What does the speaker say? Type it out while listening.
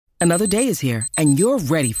Another day is here, and you're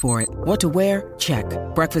ready for it. What to wear? Check.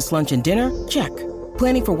 Breakfast, lunch, and dinner? Check.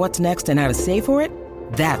 Planning for what's next and how to save for it?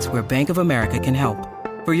 That's where Bank of America can help.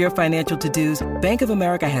 For your financial to-dos, Bank of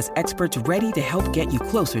America has experts ready to help get you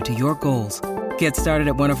closer to your goals. Get started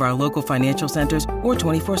at one of our local financial centers or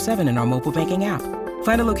 24/7 in our mobile banking app.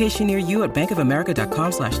 Find a location near you at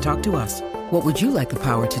bankofamerica.com/talktous. What would you like the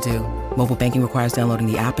power to do? Mobile banking requires downloading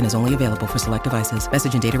the app and is only available for select devices.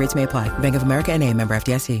 Message and data rates may apply. Bank of America N.A., member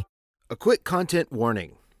FDIC. A quick content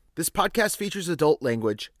warning. This podcast features adult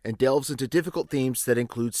language and delves into difficult themes that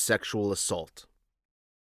include sexual assault.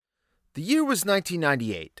 The year was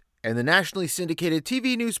 1998, and the nationally syndicated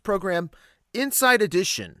TV news program Inside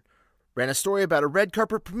Edition ran a story about a red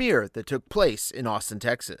carpet premiere that took place in Austin,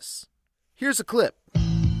 Texas. Here's a clip.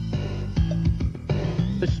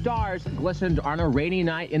 The stars glistened on a rainy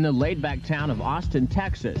night in the laid-back town of Austin,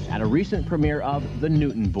 Texas, at a recent premiere of The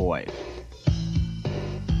Newton Boys.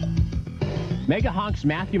 Mega honks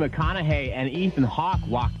Matthew McConaughey and Ethan Hawke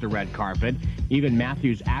walked the red carpet. Even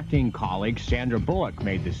Matthew's acting colleague Sandra Bullock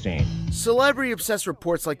made the scene. Celebrity-obsessed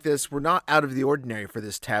reports like this were not out of the ordinary for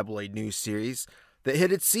this tabloid news series that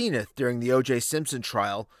hit its zenith during the O.J. Simpson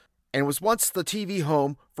trial and was once the TV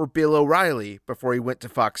home for Bill O'Reilly before he went to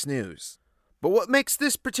Fox News. But what makes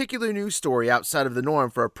this particular news story outside of the norm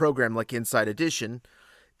for a program like Inside Edition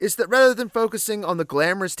is that rather than focusing on the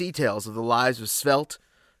glamorous details of the lives of svelte,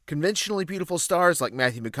 conventionally beautiful stars like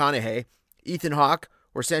Matthew McConaughey, Ethan Hawke,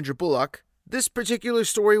 or Sandra Bullock, this particular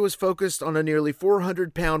story was focused on a nearly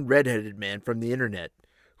 400-pound redheaded man from the internet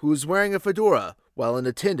who was wearing a fedora while in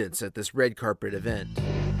attendance at this red carpet event.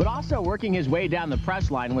 But also working his way down the press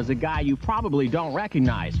line was a guy you probably don't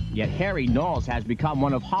recognize, yet Harry Knowles has become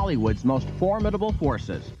one of Hollywood's most formidable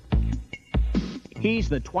forces. He's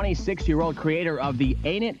the 26-year-old creator of the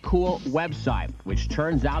Ain't It Cool website, which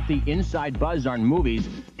turns out the inside buzz on movies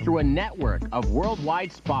through a network of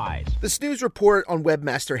worldwide spies. This news report on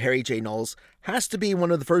webmaster Harry J. Knowles has to be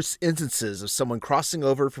one of the first instances of someone crossing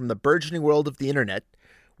over from the burgeoning world of the internet,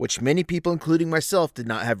 which many people, including myself, did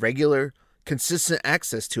not have regular, consistent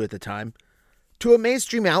access to at the time, to a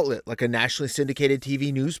mainstream outlet like a nationally syndicated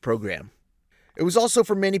TV news program. It was also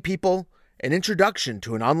for many people an introduction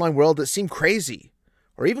to an online world that seemed crazy,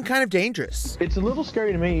 or even kind of dangerous. It's a little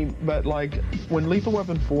scary to me, but like when Lethal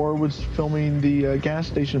Weapon 4 was filming the gas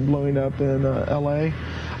station blowing up in LA,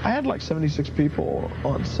 I had like 76 people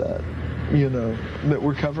on set, that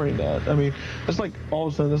were covering that. I mean, that's like all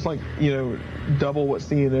of a sudden, that's like, double what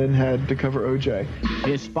CNN had to cover OJ.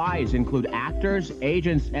 His spies include actors,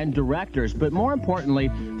 agents, and directors, but more importantly,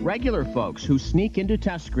 regular folks who sneak into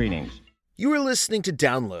test screenings. You are listening to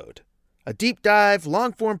Download, a deep dive,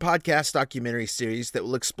 long-form podcast documentary series that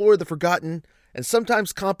will explore the forgotten and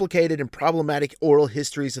sometimes complicated and problematic oral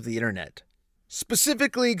histories of the internet,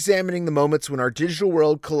 specifically examining the moments when our digital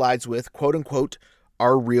world collides with, quote-unquote,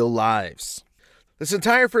 our real lives. This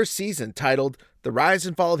entire first season, titled The Rise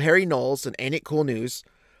and Fall of Harry Knowles and Ain't It Cool News,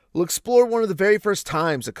 will explore one of the very first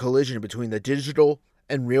times a collision between the digital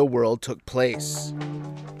and real world took place.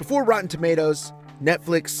 Before Rotten Tomatoes,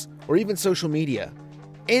 Netflix, or even social media,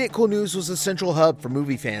 Ain't It Cool News was a central hub for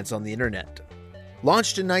movie fans on the internet.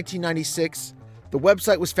 Launched in 1996, the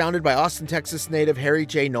website was founded by Austin, Texas native Harry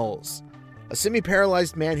J. Knowles, a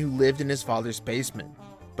semi-paralyzed man who lived in his father's basement.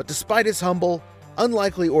 But despite his humble,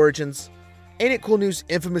 unlikely origins, Ain't It Cool News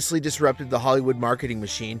infamously disrupted the Hollywood marketing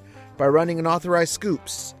machine by running unauthorized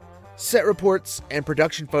scoops, set reports, and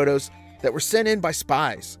production photos that were sent in by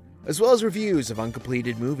spies, as well as reviews of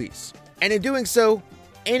uncompleted movies. And in doing so,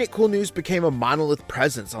 Ain't It Cool News became a monolith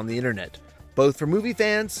presence on the internet, both for movie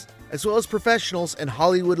fans as well as professionals and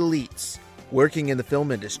Hollywood elites working in the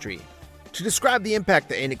film industry. To describe the impact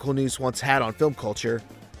that Ain't It Cool News once had on film culture,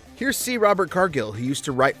 here's C. Robert Cargill, who used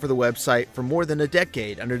to write for the website for more than a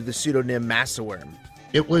decade under the pseudonym Massaworm.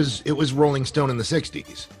 It was Rolling Stone in the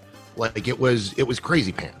 60s. Like it was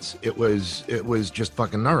crazy pants. It was just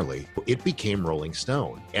fucking gnarly. It became Rolling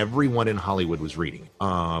Stone. Everyone in Hollywood was reading.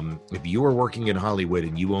 If you were working in Hollywood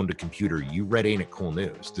and you owned a computer, you read Ain't It Cool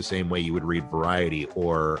News the same way you would read Variety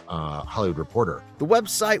or Hollywood Reporter. The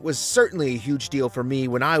website was certainly a huge deal for me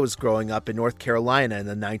when I was growing up in North Carolina in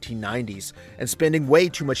the 1990s and spending way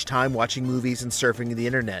too much time watching movies and surfing the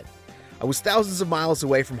internet. I was thousands of miles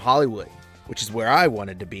away from Hollywood, which is where I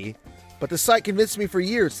wanted to be. But the site convinced me for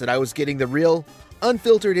years that I was getting the real,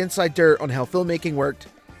 unfiltered inside dirt on how filmmaking worked,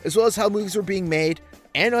 as well as how movies were being made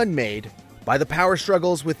and unmade by the power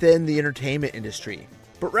struggles within the entertainment industry.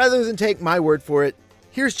 But rather than take my word for it,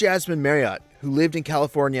 here's Jasmine Marriott, who lived in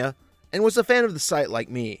California and was a fan of the site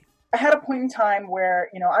like me. I had a point in time where,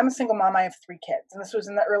 I'm a single mom. I have 3 kids, and this was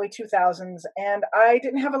in the early 2000s, and I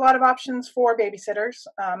didn't have a lot of options for babysitters.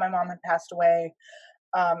 My mom had passed away,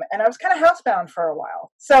 and I was kind of housebound for a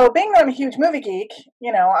while. So being that I'm a huge movie geek,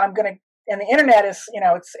 and the internet is,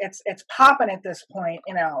 it's popping at this point,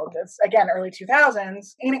 it's, again, early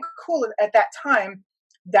 2000s. Ain't it cool at that time?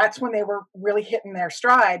 That's when they were really hitting their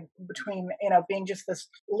stride between, being just this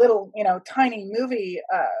little, tiny movie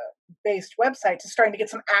based website to starting to get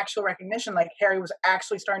some actual recognition. Like Harry was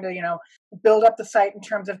actually starting to, build up the site in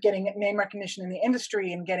terms of getting name recognition in the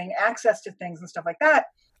industry and getting access to things and stuff like that.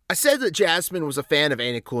 I said that Jasmine was a fan of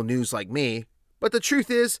Ain't It Cool News like me, but the truth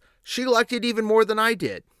is she liked it even more than I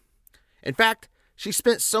did. In fact, she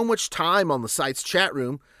spent so much time on the site's chat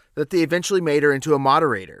room that they eventually made her into a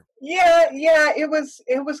moderator. Yeah, it was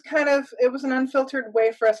an unfiltered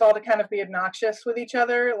way for us all to kind of be obnoxious with each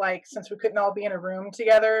other. Like, since we couldn't all be in a room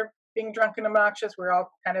together being drunk and obnoxious, we were all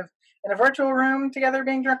kind of in a virtual room together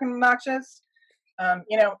being drunk and obnoxious.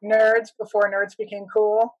 Nerds before nerds became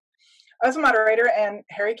cool. I was a moderator, and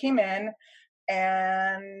Harry came in,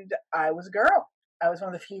 and I was a girl. I was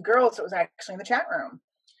one of the few girls that was actually in the chat room.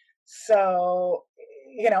 So,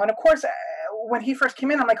 and of course, when he first came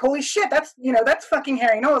in, I'm like, holy shit, that's fucking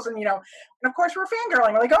Harry Knowles. And of course we're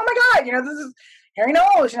fangirling. We're like, oh my God, this is Harry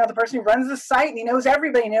Knowles, the person who runs the site, and he knows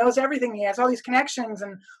everybody, knows everything. He has all these connections,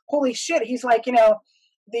 and holy shit, he's like,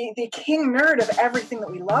 the king nerd of everything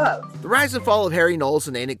that we love. The rise and fall of Harry Knowles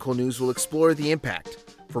and Ain't It Cool News will explore the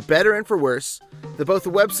impact, for better and for worse, that both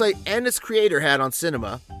the website and its creator had on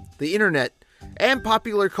cinema, the internet, and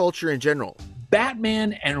popular culture in general.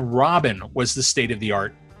 Batman and Robin was the state of the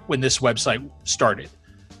art when this website started.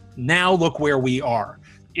 Now look where we are.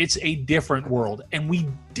 It's a different world, and we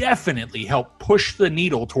definitely help push the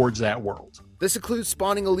needle towards that world. This includes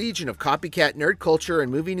spawning a legion of copycat nerd culture and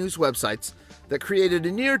movie news websites that created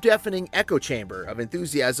a near-deafening echo chamber of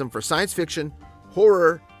enthusiasm for science fiction,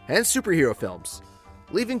 horror, and superhero films,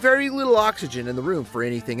 leaving very little oxygen in the room for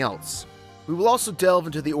anything else. We will also delve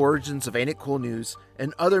into the origins of Ain't It Cool News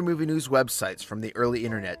and other movie news websites from the early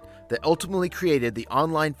internet that ultimately created the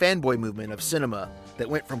online fanboy movement of cinema that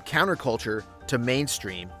went from counterculture to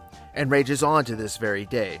mainstream and rages on to this very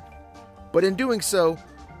day. But in doing so,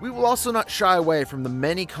 we will also not shy away from the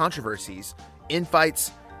many controversies,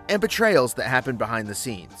 infights, and betrayals that happened behind the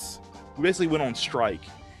scenes. We basically went on strike,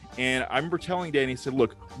 and I remember telling Danny, I said,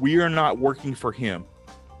 look, we are not working for him.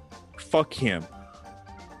 Fuck him.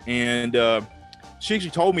 And she actually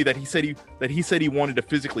told me that he said he wanted to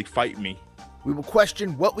physically fight me. We will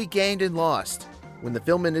question what we gained and lost when the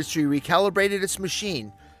film industry recalibrated its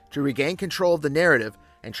machine to regain control of the narrative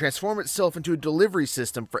and transform itself into a delivery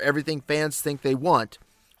system for everything fans think they want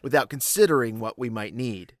without considering what we might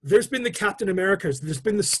need. There's been the Captain Americas, there's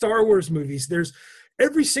been the Star Wars movies, there's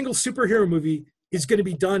every single superhero movie is going to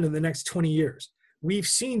be done in the next 20 years. We've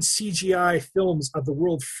seen CGI films of the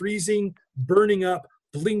world freezing, burning up,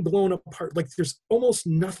 being blown apart. Like, there's almost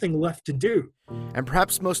nothing left to do. And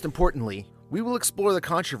perhaps most importantly, we will explore the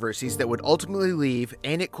controversies that would ultimately leave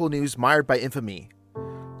Ain't It Cool News mired by infamy,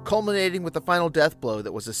 culminating with the final death blow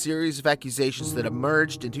that was a series of accusations that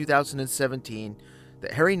emerged in 2017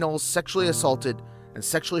 that Harry Knowles sexually assaulted and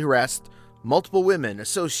sexually harassed multiple women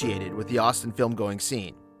associated with the Austin film-going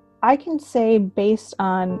scene. I can say, based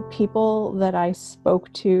on people that I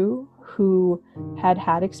spoke to who had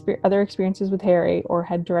other experiences with Harry or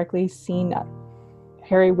had directly seen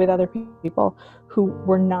Harry with other people who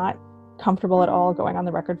were not comfortable at all going on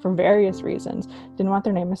the record for various reasons, didn't want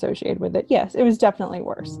their name associated with it. Yes, it was definitely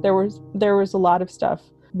worse. There was a lot of stuff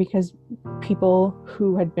because people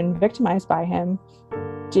who had been victimized by him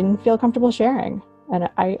didn't feel comfortable sharing. And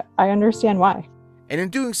I understand why. And in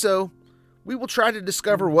doing so, we will try to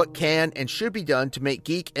discover what can and should be done to make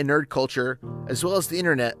geek and nerd culture, as well as the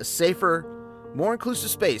internet, a safer, more inclusive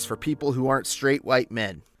space for people who aren't straight white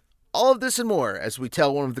men. All of this and more as we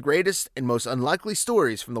tell one of the greatest and most unlikely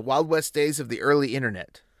stories from the Wild West days of the early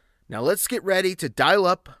internet. Now let's get ready to dial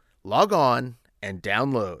up, log on, and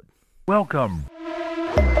download. Welcome.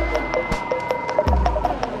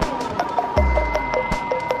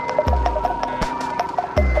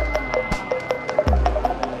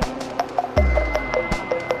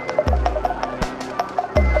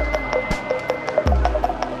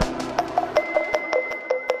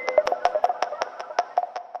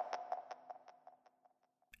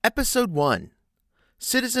 Episode 1,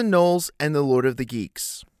 Citizen Knowles and the Lord of the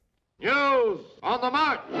Geeks. News on the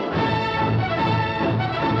march!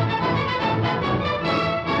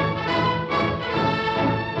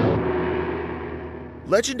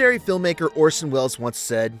 Legendary filmmaker Orson Welles once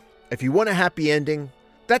said, "If you want a happy ending,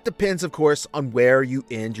 That depends, of course, on where you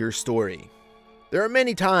end your story. There are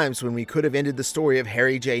many times when we could have ended the story of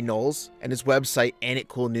Harry J. Knowles and his website Ain't It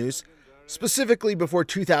Cool News, specifically before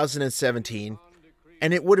 2017,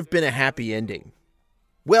 and it would have been a happy ending.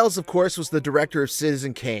 Wells, of course, was the director of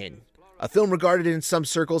Citizen Kane, a film regarded in some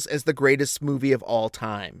circles as the greatest movie of all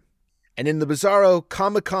time. And in the bizarro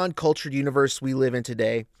Comic-Con cultured universe we live in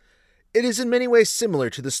today, it is in many ways similar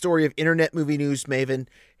to the story of internet movie news maven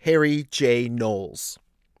Harry J. Knowles.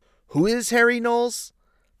 Who is Harry Knowles?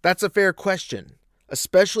 That's a fair question,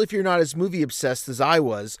 especially if you're not as movie obsessed as I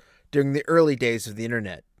was during the early days of the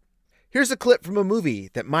internet. Here's a clip from a movie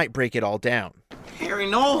that might break it all down. Harry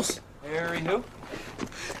Knowles. Harry who?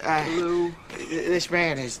 Hello. This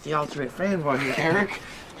man is the ultimate fanboy here, Eric.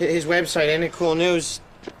 His website, Ain't It Cool News,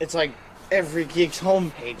 it's like every geek's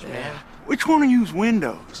homepage, man. Which one of you's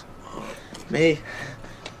Windows? Me.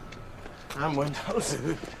 I'm Windows.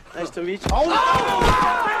 Nice to meet you.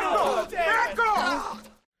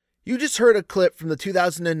 You just heard a clip from the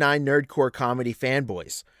 2009 nerdcore comedy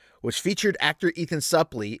Fanboys, which featured actor Ethan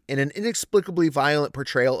Suplee in an inexplicably violent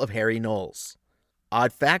portrayal of Harry Knowles.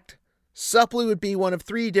 Odd fact, Suplee would be one of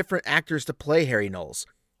 3 different actors to play Harry Knowles,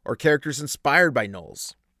 or characters inspired by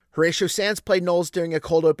Knowles. Horatio Sands played Knowles during a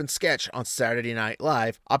cold open sketch on Saturday Night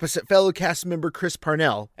Live, opposite fellow cast member Chris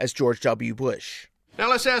Parnell as George W. Bush. Now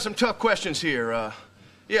let's ask some tough questions here.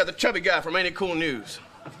 Yeah, the chubby guy from Ain't It Cool News.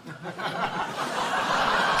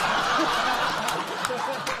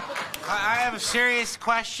 I have a serious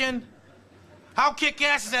question. How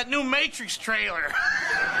kick-ass is that new Matrix trailer?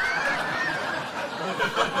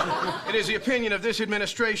 It is the opinion of this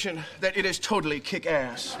administration that it is totally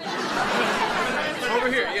kick-ass.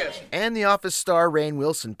 Over here, yes. And The Office star Rainn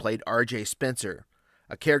Wilson played R.J. Spencer,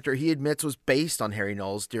 a character he admits was based on Harry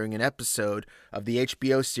Knowles during an episode of the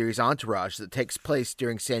HBO series Entourage that takes place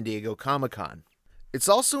during San Diego Comic-Con. It's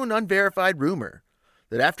also an unverified rumor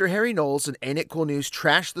that after Harry Knowles and Ain't It Cool News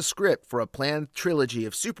trashed the script for a planned trilogy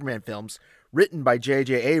of Superman films written by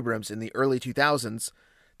J.J. Abrams in the early 2000s,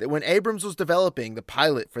 that when Abrams was developing the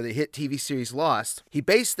pilot for the hit TV series Lost, he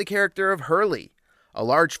based the character of Hurley, a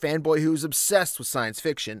large fanboy who was obsessed with science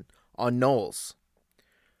fiction, on Knowles.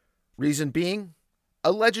 Reason being,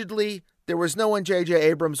 allegedly, there was no one J.J.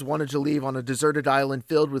 Abrams wanted to leave on a deserted island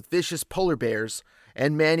filled with vicious polar bears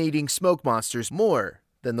and man-eating smoke monsters more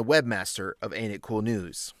than the webmaster of Ain't It Cool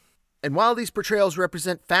News. And while these portrayals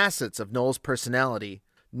represent facets of Knowles' personality,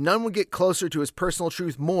 none would get closer to his personal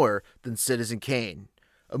truth more than Citizen Kane,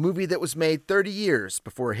 a movie that was made 30 years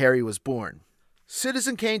before Harry was born.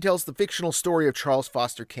 Citizen Kane tells the fictional story of Charles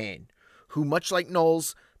Foster Kane, who, much like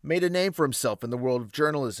Knowles, made a name for himself in the world of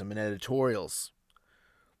journalism and editorials.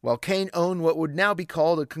 While Kane owned what would now be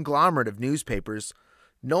called a conglomerate of newspapers,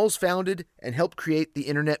 Knowles founded and helped create the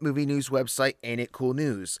internet movie news website Ain't It Cool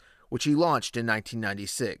News, which he launched in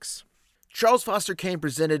 1996. Charles Foster Kane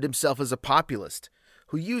presented himself as a populist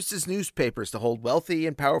who used his newspapers to hold wealthy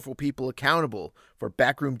and powerful people accountable for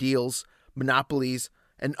backroom deals, monopolies,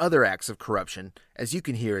 and other acts of corruption, as you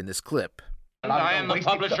can hear in this clip. I am the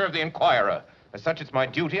publisher of the Inquirer. As such, it's my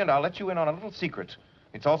duty, and I'll let you in on a little secret.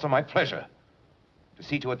 It's also my pleasure to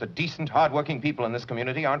see to it that decent, hard-working people in this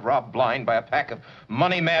community aren't robbed blind by a pack of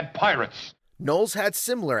money-mad pirates. Knowles had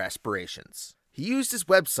similar aspirations. He used his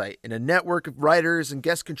website in a network of writers and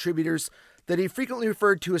guest contributors that he frequently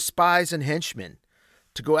referred to as spies and henchmen,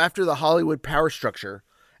 to go after the Hollywood power structure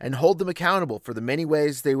and hold them accountable for the many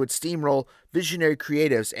ways they would steamroll visionary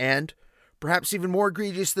creatives and, perhaps even more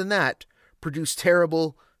egregious than that, produce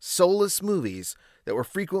terrible, soulless movies that were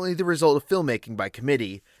frequently the result of filmmaking by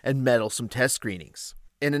committee and meddlesome test screenings.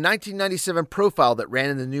 In a 1997 profile that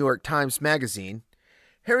ran in the New York Times Magazine,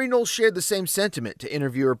 Harry Knowles shared the same sentiment to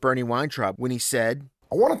interviewer Bernie Weintraub when he said,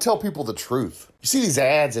 I want to tell people the truth. You see these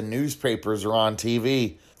ads in newspapers or on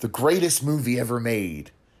TV, the greatest movie ever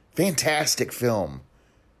made, fantastic film.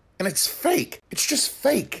 And it's fake. It's just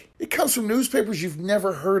fake. It comes from newspapers you've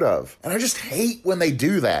never heard of. And I just hate when they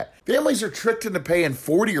do that. Families are tricked into paying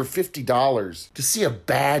 $40 or $50 to see a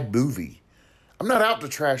bad movie. I'm not out to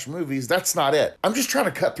trash movies. That's not it. I'm just trying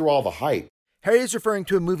to cut through all the hype. Harry is referring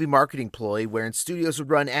to a movie marketing ploy wherein studios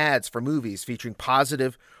would run ads for movies featuring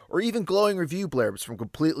positive or even glowing review blurbs from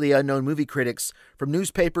completely unknown movie critics from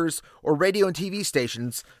newspapers or radio and TV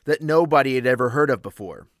stations that nobody had ever heard of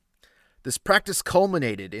before. This practice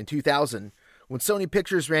culminated in 2000 when Sony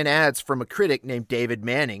Pictures ran ads from a critic named David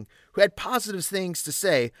Manning who had positive things to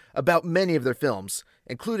say about many of their films,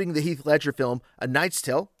 including the Heath Ledger film A Knight's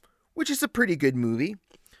Tale, which is a pretty good movie,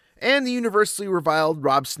 and the universally reviled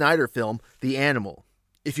Rob Schneider film The Animal.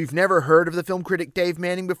 If you've never heard of the film critic Dave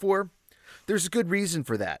Manning before, there's a good reason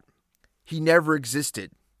for that. He never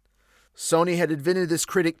existed. Sony had invented this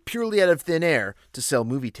critic purely out of thin air to sell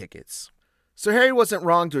movie tickets. So Harry wasn't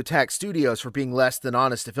wrong to attack studios for being less than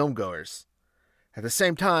honest to filmgoers. At the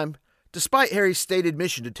same time, despite Harry's stated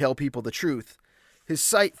mission to tell people the truth, his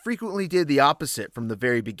site frequently did the opposite from the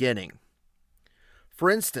very beginning. For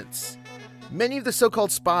instance, many of the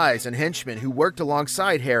so-called spies and henchmen who worked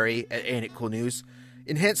alongside Harry at Ain't It Cool News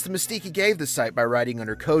enhanced the mystique he gave the site by writing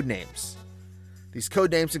under code names. These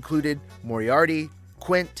code names included Moriarty,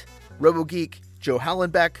 Quint, RoboGeek, Joe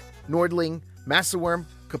Hallenbeck, Nordling, Massaworm,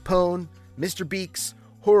 Capone, Mr. Beaks,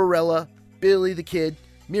 Horrorella, Billy the Kid,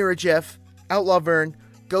 Mira Jeff, Outlaw Vern,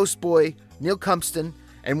 Ghost Boy, Neil Cumpston,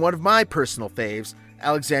 and one of my personal faves,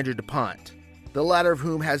 Alexandra DuPont, the latter of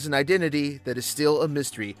whom has an identity that is still a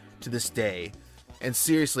mystery to this day. And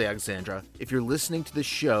seriously, Alexandra, if you're listening to this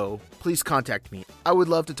show, please contact me. I would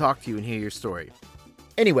love to talk to you and hear your story.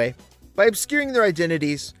 Anyway, by obscuring their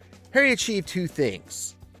identities, Harry achieved two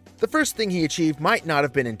things. The first thing he achieved might not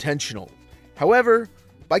have been intentional. However,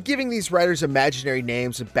 by giving these writers imaginary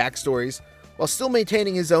names and backstories, while still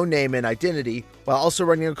maintaining his own name and identity, while also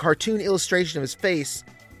running a cartoon illustration of his face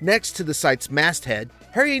next to the site's masthead,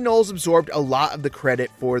 Harry and Knowles absorbed a lot of the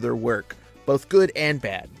credit for their work, both good and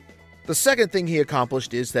bad. The second thing he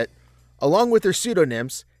accomplished is that, along with their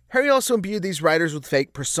pseudonyms, Harry also imbued these writers with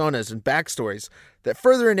fake personas and backstories that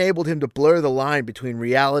further enabled him to blur the line between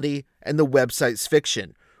reality and the website's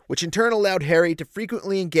fiction, which in turn allowed Harry to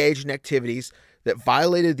frequently engage in activities that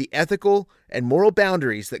violated the ethical and moral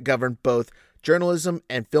boundaries that govern both journalism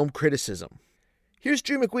and film criticism. Here's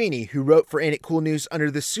Drew McWeeny, who wrote for Ain't It Cool News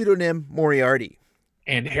under the pseudonym Moriarty.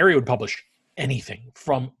 And Harry would publish anything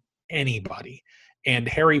from anybody. And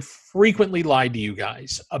Harry frequently lied to you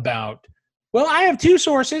guys about, well, I have two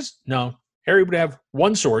sources. No, Harry would have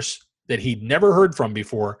one source that he'd never heard from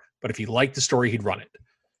before, but if he liked the story, he'd run it.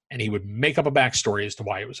 And he would make up a backstory as to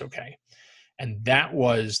why it was okay. And that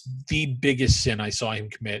was the biggest sin I saw him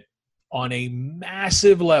commit on a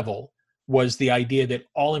massive level, was the idea that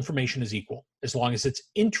all information is equal, as long as it's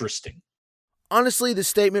interesting. Honestly, the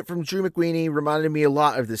statement from Drew McWeeny reminded me a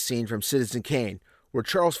lot of the scene from Citizen Kane, where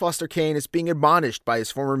Charles Foster Kane is being admonished by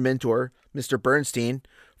his former mentor, Mr. Bernstein,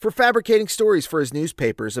 for fabricating stories for his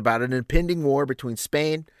newspapers about an impending war between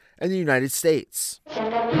Spain and the United States.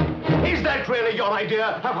 Is that really your idea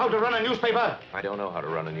of how to run a newspaper? I don't know how to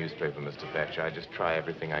run a newspaper, Mr. Thatcher. I just try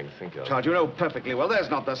everything I can think of. Charles, you know perfectly well there's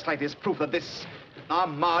not the slightest proof that this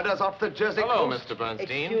armada's off the Jersey Hello, coast. Mr.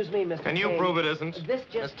 Bernstein. Excuse me, Mr. Can you Kane. prove it isn't? This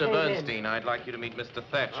just Mr. came Bernstein, in. I'd like you to meet Mr.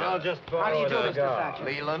 Thatcher. I'll just borrow How do you do, Mr. Thatcher?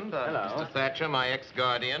 Leland, Hello. Mr. Thatcher, my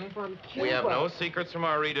ex-guardian. From We have Cuba. no secrets from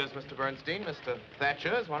our readers, Mr. Bernstein. Mr.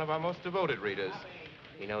 Thatcher is one of our most devoted readers.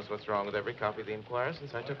 He knows what's wrong with every copy of the Inquirer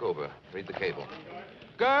since I took over. Read the cable.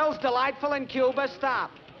 Girls delightful in Cuba,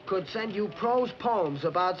 stop. Could send you prose poems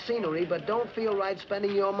about scenery, but don't feel right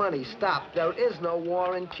spending your money. Stop. There is no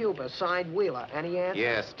war in Cuba. Signed, Wheeler. Any answer?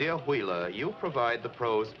 Yes, dear Wheeler, you provide the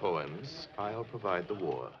prose poems. I'll provide the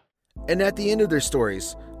war. And at the end of their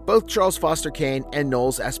stories, both Charles Foster Kane and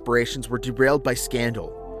Knowles' aspirations were derailed by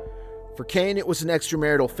scandal. For Kane, it was an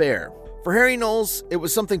extramarital affair. For Harry Knowles, it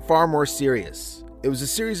was something far more serious. It was a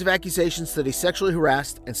series of accusations that he sexually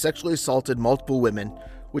harassed and sexually assaulted multiple women,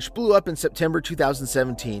 which blew up in September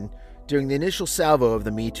 2017 during the initial salvo of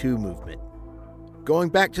the Me Too movement. Going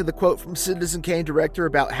back to the quote from Citizen Kane director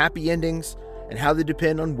about happy endings and how they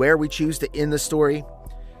depend on where we choose to end the story,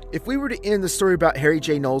 if we were to end the story about Harry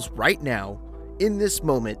J. Knowles right now, in this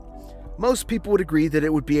moment, most people would agree that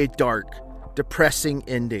it would be a dark, depressing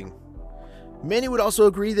ending. Many would also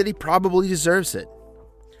agree that he probably deserves it.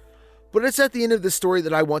 But it's at the end of the story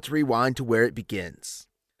that I want to rewind to where it begins.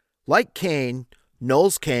 Like Kane,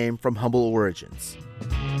 Knowles came from humble origins.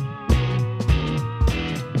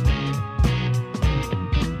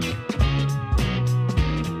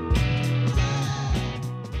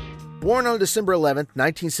 Born on December 11,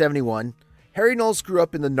 1971, Harry Knowles grew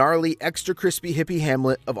up in the gnarly, extra crispy hippie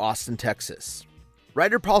hamlet of Austin, Texas.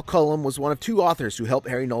 Writer Paul Cullum was one of two authors who helped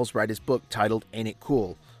Harry Knowles write his book titled Ain't It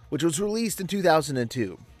Cool, which was released in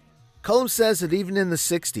 2002. Cullum says that even in the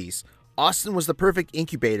 60s, Austin was the perfect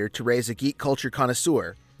incubator to raise a geek culture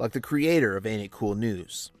connoisseur like the creator of Ain't It Cool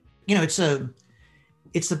News. You know, it's the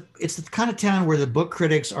kind of town where the book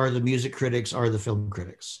critics are the music critics are the film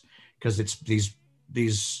critics, because it's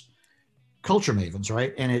these culture mavens,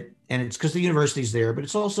 right? And it's because the university's there, but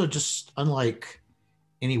it's also just unlike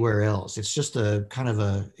anywhere else. It's just a kind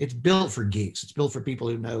of it's built for geeks. It's built for people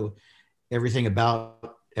who know everything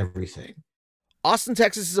about everything. Austin,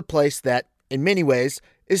 Texas is a place that, in many ways,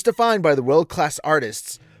 is defined by the world-class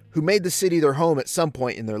artists who made the city their home at some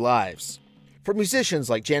point in their lives. From musicians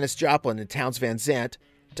like Janis Joplin and Townes Van Zandt,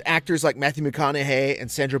 to actors like Matthew McConaughey and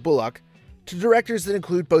Sandra Bullock, to directors that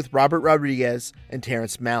include both Robert Rodriguez and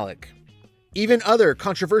Terrence Malick. Even other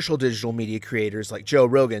controversial digital media creators like Joe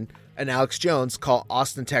Rogan and Alex Jones call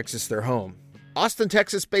Austin, Texas their home. Austin,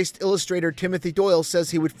 Texas-based illustrator Timothy Doyle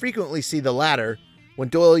says he would frequently see the latter when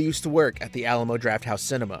Doyle used to work at the Alamo Drafthouse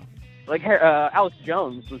Cinema. Like Alex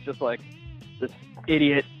Jones was just like this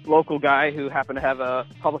idiot local guy who happened to have a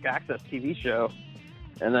public access TV show,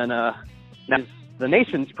 and then now it's the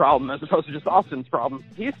nation's problem as opposed to just Austin's problem.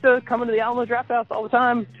 He used to come into the Alamo Drafthouse all the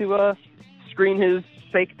time to screen his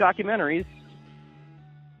fake documentaries,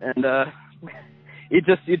 and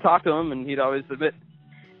you'd talk to him, and he'd always admit,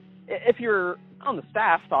 if you're on the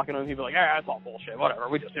staff talking to him, he'd be like, "Yeah, it's all bullshit. Whatever.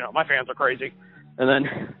 We just, my fans are crazy." And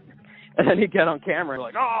then he'd get on camera and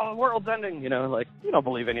like, "Oh, the world's ending." Like, you don't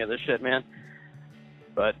believe any of this shit, man.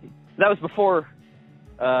 But that was before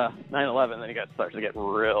 9/11. Then he started to get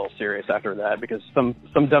real serious after that because some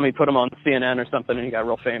dummy put him on CNN or something, and he got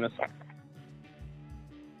real famous.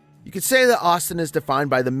 You could say that Austin is defined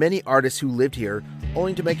by the many artists who lived here,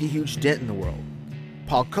 only to make a huge dent in the world.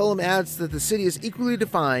 Paul Cullum adds that the city is equally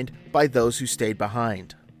defined by those who stayed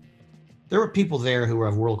behind. There were people there who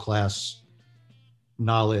have world-class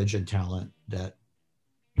knowledge and talent that,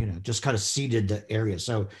 just kind of seeded the area.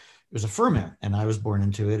 So it was a ferment, and I was born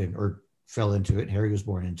into it, or fell into it. Harry was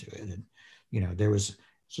born into it. And,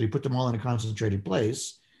 so you put them all in a concentrated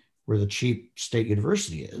place where the cheap state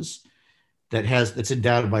university is, that's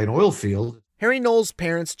endowed by an oil field. Harry Knowles'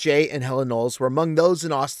 parents, Jay and Helen Knowles, were among those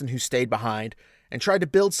in Austin who stayed behind and tried to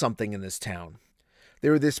build something in this town. They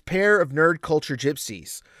were this pair of nerd culture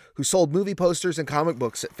gypsies who sold movie posters and comic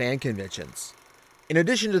books at fan conventions. In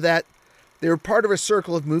addition to that, they were part of a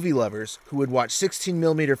circle of movie lovers who would watch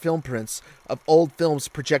 16mm film prints of old films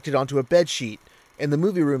projected onto a bedsheet in the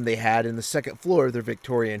movie room they had in the second floor of their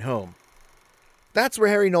Victorian home. That's where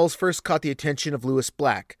Harry Knowles first caught the attention of Lewis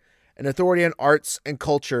Black, an authority on arts and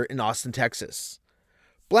culture in Austin, Texas.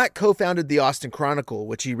 Black co-founded the Austin Chronicle,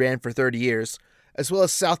 which he ran for 30 years, as well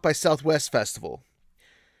as South by Southwest Festival.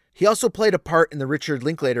 He also played a part in the Richard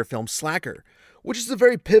Linklater film Slacker, which is a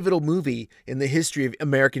very pivotal movie in the history of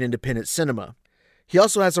American independent cinema. He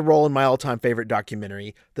also has a role in my all-time favorite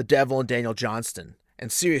documentary, The Devil and Daniel Johnston.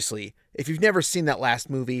 And seriously, if you've never seen that last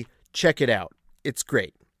movie, check it out. It's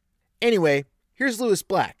great. Anyway, here's Lewis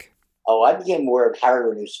Black. Oh, I became aware of Harry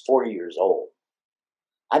when he was 40 years old.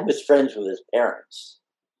 I was friends with his parents,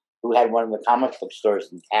 who had one of the comic book stores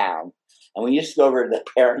in town. And we used to go over to the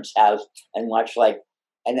parents' house and watch like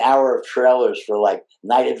an hour of trailers for like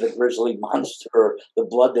Night of the Grizzly Monster or The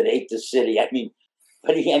Blood That Ate the City.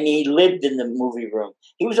 He lived in the movie room.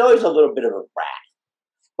 He was always a little bit of a rat,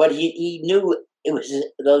 but he knew it was,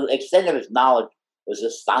 the extent of his knowledge was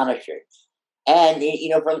astonishing. And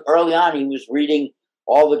from early on, he was reading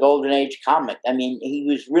all the Golden Age comics. He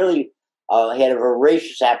was really he had a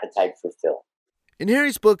voracious appetite for film. In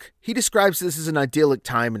Harry's book, he describes this as an idyllic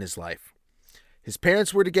time in his life. His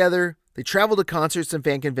parents were together, they traveled to concerts and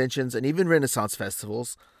fan conventions and even Renaissance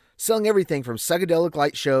festivals, selling everything from psychedelic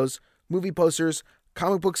light shows, movie posters,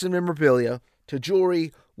 comic books and memorabilia, to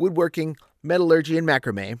jewelry, woodworking, metallurgy, and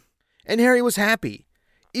macrame. And Harry was happy,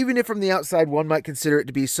 even if from the outside one might consider it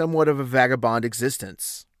to be somewhat of a vagabond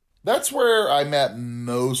existence. That's where I met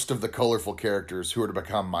most of the colorful characters who were to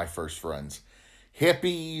become my first friends.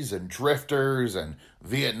 Hippies and drifters and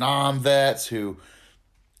Vietnam vets who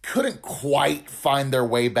couldn't quite find their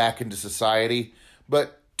way back into society,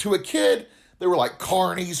 but to a kid, they were like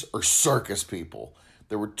carnies or circus people.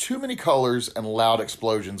 There were too many colors and loud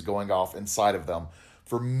explosions going off inside of them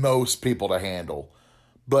for most people to handle.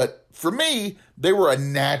 But for me, they were a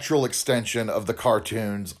natural extension of the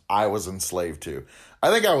cartoons I was enslaved to. I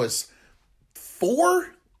think I was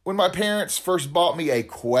 4 when my parents first bought me a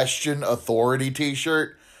Question Authority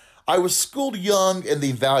t-shirt. I was schooled young in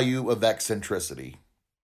the value of eccentricity.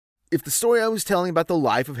 If the story I was telling about the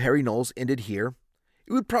life of Harry Knowles ended here,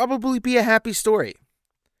 it would probably be a happy story.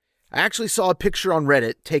 I actually saw a picture on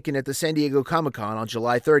Reddit taken at the San Diego Comic-Con on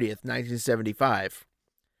July 30th, 1975.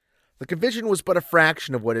 The convention was but a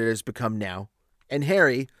fraction of what it has become now, and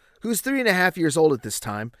Harry, who's 3.5 years old at this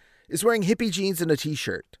time, is wearing hippie jeans and a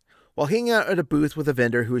t-shirt, while hanging out at a booth with a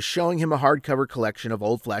vendor who is showing him a hardcover collection of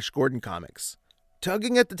old Flash Gordon comics.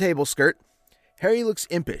 Tugging at the table skirt, Harry looks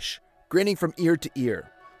impish, grinning from ear to ear,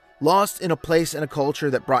 lost in a place and a culture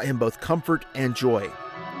that brought him both comfort and joy.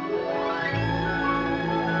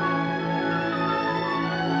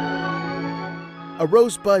 A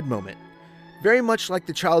Rosebud moment, very much like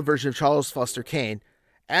the child version of Charles Foster Kane,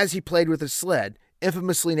 as he played with a sled,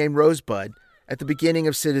 infamously named Rosebud, at the beginning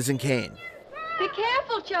of Citizen Kane. Be careful!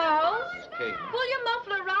 careful, Charles. Kane. Pull your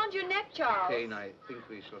muffler around your neck, Charles. Kane, I think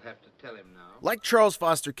we shall have to tell him now. Like Charles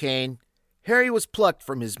Foster Kane, Harry was plucked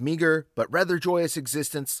from his meager but rather joyous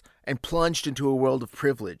existence and plunged into a world of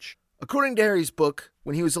privilege. According to Harry's book,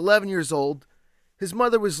 when he was 11 years old, his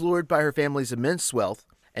mother was lured by her family's immense wealth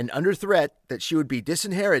and under threat that she would be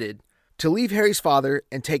disinherited to leave Harry's father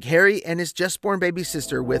and take Harry and his just-born baby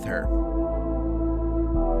sister with her.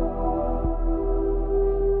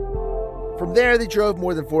 From there, they drove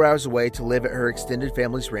more than 4 hours away to live at her extended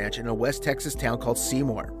family's ranch in a West Texas town called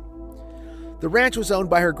Seymour. The ranch was owned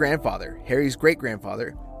by her grandfather, Harry's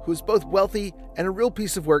great-grandfather, who was both wealthy and a real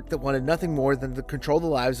piece of work that wanted nothing more than to control the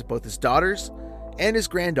lives of both his daughters and his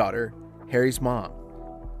granddaughter, Harry's mom.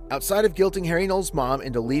 Outside of guilting Harry Knowles' mom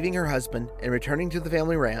into leaving her husband and returning to the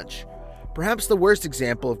family ranch, perhaps the worst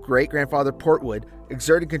example of great-grandfather Portwood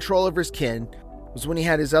exerting control over his kin was when he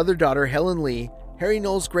had his other daughter, Helen Lee, Harry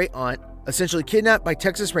Knowles' great-aunt, essentially kidnapped by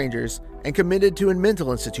Texas Rangers and committed to a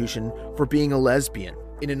mental institution for being a lesbian.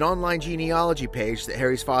 In an online genealogy page that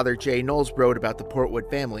Harry's father, Jay Knowles, wrote about the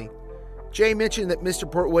Portwood family, Jay mentioned that Mr.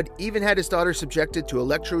 Portwood even had his daughter subjected to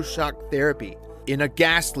electroshock therapy in a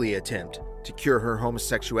ghastly attempt to cure her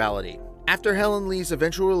homosexuality. After Helen Lee's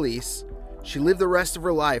eventual release, she lived the rest of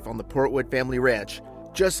her life on the Portwood family ranch,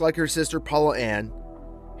 just like her sister Paula Ann,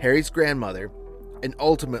 Harry's grandmother, and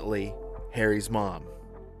ultimately Harry's mom.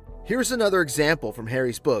 Here's another example from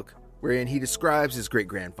Harry's book, wherein he describes his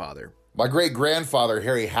great-grandfather. My great-grandfather,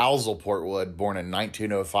 Harry Housel Portwood, born in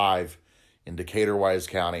 1905 in Decatur, Wise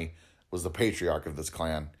County, was the patriarch of this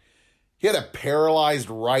clan. He had a paralyzed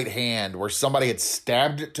right hand where somebody had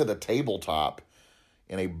stabbed it to the tabletop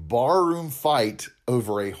in a barroom fight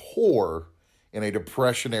over a whore in a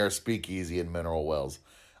Depression-era speakeasy in Mineral Wells.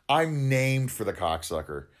 I'm named for the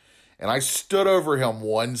cocksucker. And I stood over him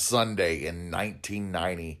one Sunday in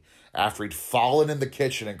 1990 after he'd fallen in the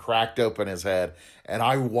kitchen and cracked open his head, and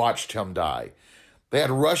I watched him die. They had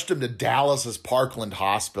rushed him to Dallas's Parkland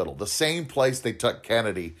Hospital, the same place they took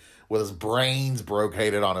Kennedy, with his brains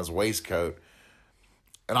brocaded on his waistcoat.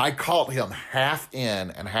 And I caught him half in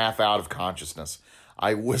and half out of consciousness.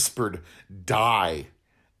 I whispered, "Die,"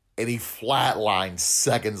 and he flatlined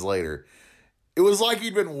seconds later. It was like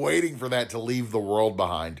he'd been waiting for that to leave the world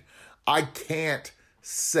behind. I can't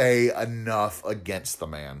say enough against the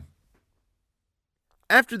man.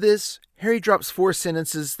 After this, Harry drops 4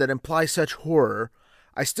 sentences that imply such horror,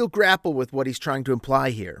 I still grapple with what he's trying to imply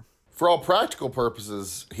here. For all practical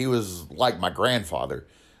purposes, he was like my grandfather.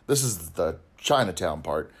 This is the Chinatown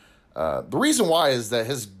part. The reason why is that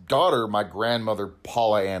his daughter, my grandmother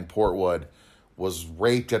Paula Ann Portwood, was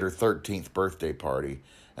raped at her 13th birthday party.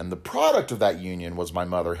 And the product of that union was my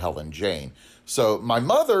mother, Helen Jane. So my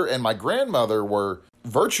mother and my grandmother were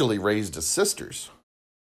virtually raised as sisters.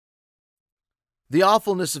 The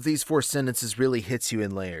awfulness of these 4 sentences really hits you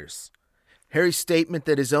in layers. Harry's statement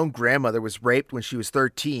that his own grandmother was raped when she was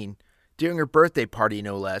 13, during her birthday party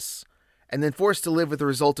no less, and then forced to live with the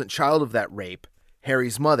resultant child of that rape,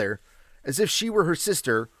 Harry's mother, as if she were her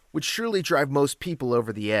sister, would surely drive most people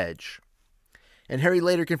over the edge. And Harry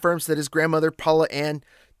later confirms that his grandmother, Paula Ann,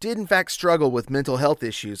 did in fact struggle with mental health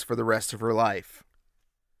issues for the rest of her life.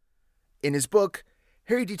 In his book,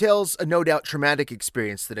 Harry details a no doubt traumatic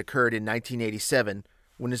experience that occurred in 1987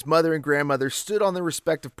 when his mother and grandmother stood on their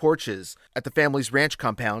respective porches at the family's ranch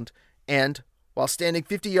compound and, while standing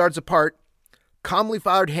 50 yards apart, calmly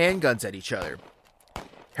fired handguns at each other.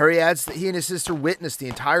 Harry adds that he and his sister witnessed the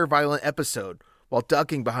entire violent episode while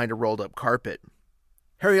ducking behind a rolled-up carpet.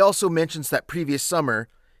 Harry also mentions that previous summer,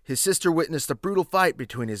 his sister witnessed a brutal fight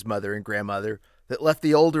between his mother and grandmother that left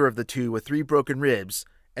the older of the two with 3 broken ribs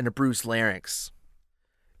and a bruised larynx.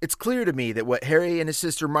 It's clear to me that what Harry and his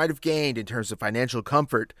sister might have gained in terms of financial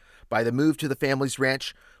comfort by the move to the family's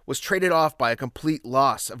ranch was traded off by a complete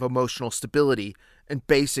loss of emotional stability and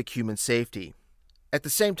basic human safety. At the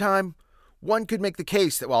same time, one could make the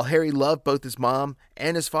case that while Harry loved both his mom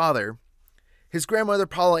and his father, his grandmother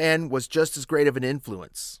Paula Ann was just as great of an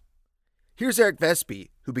influence. Here's Eric Vespi,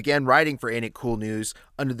 who began writing for Ain't It Cool News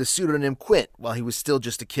under the pseudonym Quint while he was still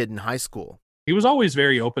just a kid in high school. He was always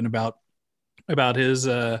very open about his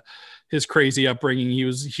crazy upbringing. He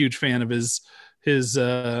was a huge fan of his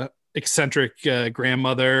eccentric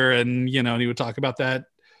grandmother, and he would talk about that.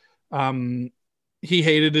 He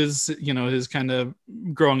hated his kind of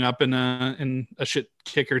growing up in a shit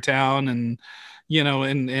kicker town, and I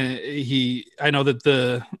know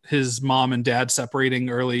that his mom and dad separating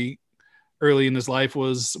early in his life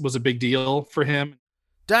was a big deal for him.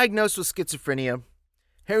 Diagnosed with schizophrenia,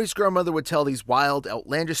 Harry's grandmother would tell these wild,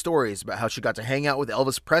 outlandish stories about how she got to hang out with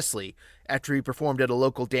Elvis Presley after he performed at a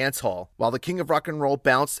local dance hall, while the king of rock and roll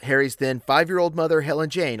bounced Harry's then 5-year-old mother, Helen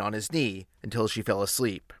Jane, on his knee until she fell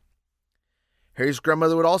asleep. Harry's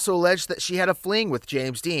grandmother would also allege that she had a fling with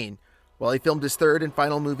James Dean while he filmed his third and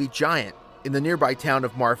final movie, Giant, in the nearby town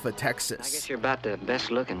of Marfa, Texas. I guess you're about the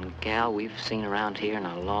best-looking gal we've seen around here in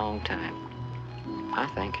a long time, I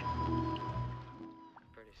think.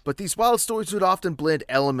 But these wild stories would often blend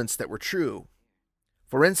elements that were true.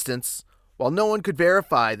 For instance, while no one could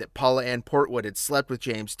verify that Paula Ann Portwood had slept with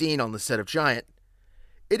James Dean on the set of Giant,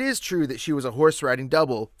 it is true that she was a horse-riding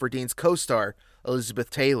double for Dean's co-star, Elizabeth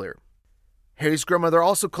Taylor. Harry's grandmother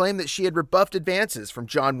also claimed that she had rebuffed advances from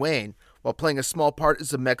John Wayne while playing a small part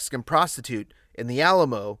as a Mexican prostitute in The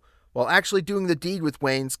Alamo, while actually doing the deed with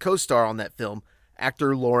Wayne's co-star on that film,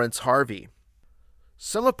 actor Lawrence Harvey.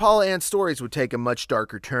 Some of Paula Ann's stories would take a much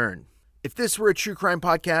darker turn. If this were a true crime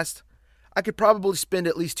podcast, I could probably spend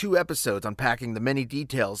at least 2 episodes unpacking the many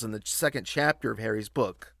details in the second chapter of Harry's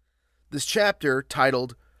book. This chapter,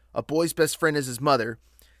 titled A Boy's Best Friend is His Mother,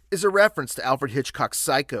 is a reference to Alfred Hitchcock's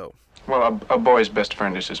Psycho. Well, a boy's best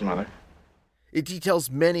friend is his mother. It details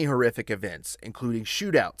many horrific events, including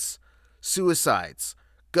shootouts, suicides,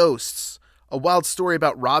 ghosts, a wild story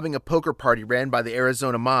about robbing a poker party ran by the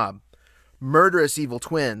Arizona mob, murderous evil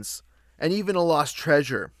twins, and even a lost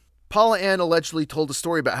treasure. Paula Ann allegedly told a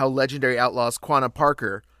story about how legendary outlaws Quanah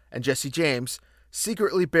Parker and Jesse James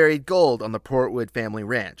secretly buried gold on the Portwood family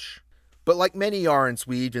ranch. But like many yarns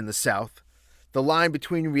weaved in the South, the line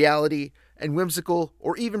between reality and whimsical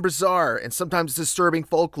or even bizarre and sometimes disturbing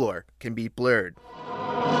folklore can be blurred.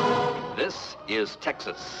 This is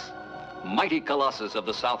Texas, mighty colossus of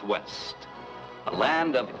the Southwest, a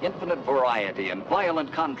land of infinite variety and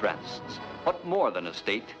violent contrasts. But more than a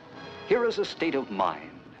state, here is a state of mind,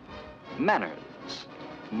 manners,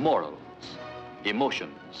 morals,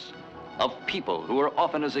 emotions, of people who are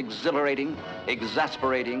often as exhilarating,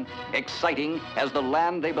 exasperating, exciting as the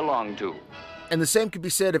land they belong to. And the same could be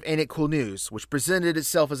said of Ain't It Cool News, which presented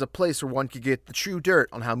itself as a place where one could get the true dirt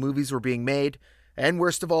on how movies were being made, and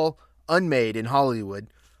worst of all, unmade in Hollywood,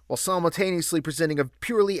 while simultaneously presenting a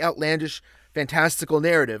purely outlandish, fantastical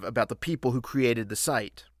narrative about the people who created the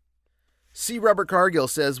site. C. Robert Cargill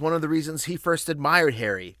says one of the reasons he first admired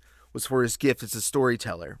Harry was for his gift as a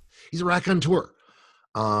storyteller. He's a raconteur.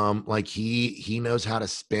 Like he knows how to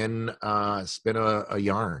spin a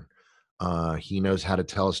yarn. He knows how to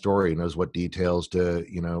tell a story. He knows what details to,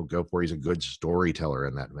 go for. He's a good storyteller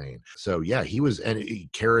in that vein. So yeah, he was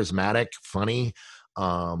charismatic, funny,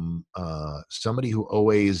 somebody who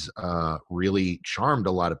always really charmed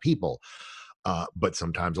a lot of people. But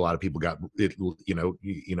sometimes a lot of people got it,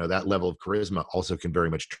 that level of charisma also can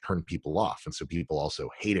very much turn people off. And so people also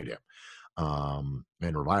hated him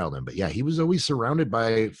and reviled him. But yeah, he was always surrounded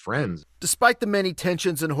by friends. Despite the many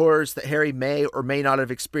tensions and horrors that Harry may or may not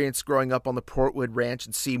have experienced growing up on the Portwood Ranch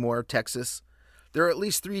in Seymour, Texas, there are at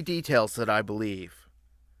least 3 details that I believe.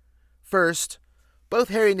 First, both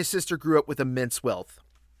Harry and his sister grew up with immense wealth.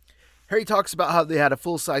 Harry talks about how they had a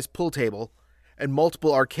full-size pool table and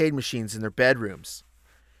multiple arcade machines in their bedrooms.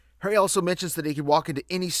 Harry also mentions that he could walk into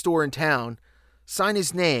any store in town, sign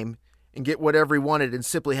his name, and get whatever he wanted and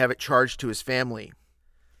simply have it charged to his family.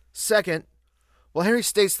 Second, while Harry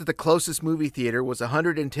states that the closest movie theater was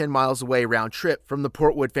 110 miles away round trip from the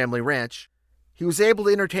Portwood family ranch, he was able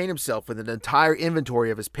to entertain himself with an entire inventory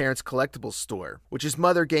of his parents' collectibles store, which his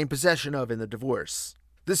mother gained possession of in the divorce.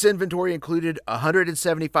 This inventory included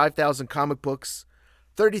 175,000 comic books,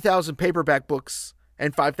 30,000 paperback books,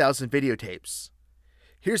 and 5,000 videotapes.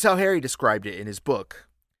 Here's how Harry described it in his book.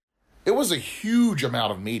 It was a huge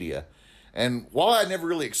amount of media, and while I never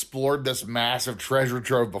really explored this massive treasure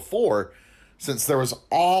trove before, since there was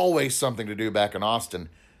always something to do back in Austin,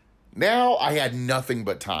 now I had nothing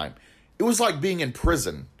but time. It was like being in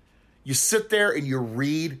prison. You sit there and you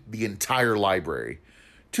read the entire library.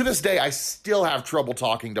 To this day, I still have trouble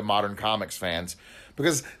talking to modern comics fans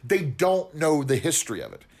because they don't know the history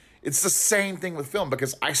of it. It's the same thing with film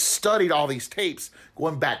because I studied all these tapes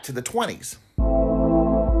going back to the 20s.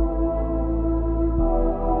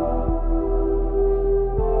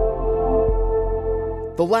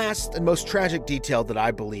 The last and most tragic detail that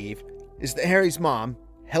I believe is that Harry's mom,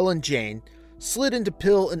 Helen Jane, slid into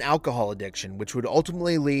pill and alcohol addiction, which would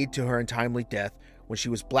ultimately lead to her untimely death when she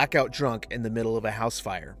was blackout drunk in the middle of a house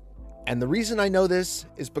fire. And the reason I know this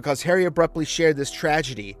is because Harry abruptly shared this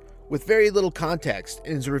tragedy with very little context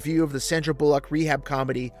in his review of the Sandra Bullock rehab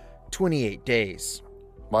comedy 28 Days.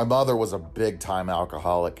 My mother was a big-time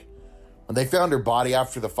alcoholic. When they found her body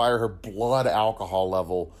after the fire, her blood alcohol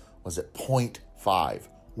level was at 0.5.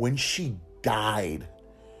 when she died.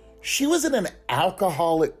 She was in an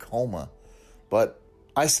alcoholic coma, but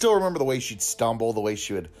I still remember the way she'd stumble, the way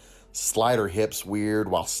she would slide her hips weird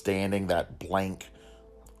while standing, that blank,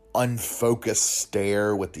 unfocused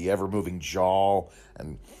stare with the ever-moving jaw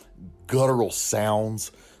and guttural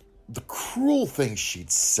sounds. The cruel things she'd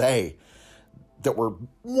say that were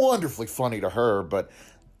wonderfully funny to her, but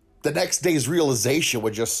the next day's realization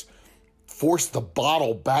would just force the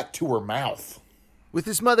bottle back to her mouth. With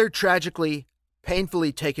his mother tragically,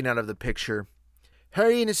 painfully taken out of the picture,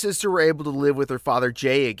 Harry and his sister were able to live with their father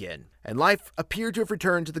Jay again, and life appeared to have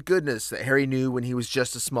returned to the goodness that Harry knew when he was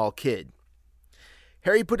just a small kid.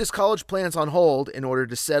 Harry put his college plans on hold in order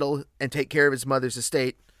to settle and take care of his mother's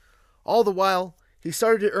estate. All the while, he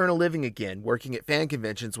started to earn a living again, working at fan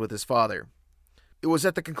conventions with his father. It was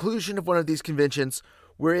at the conclusion of one of these conventions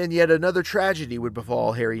wherein yet another tragedy would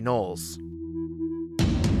befall Harry Knowles.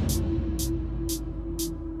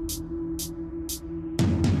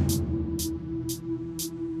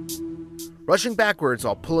 Rushing backwards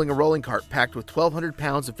while pulling a rolling cart packed with 1,200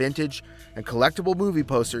 pounds of vintage and collectible movie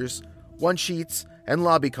posters, one-sheets, and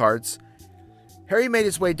lobby cards, Harry made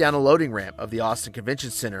his way down a loading ramp of the Austin Convention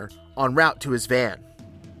Center en route to his van.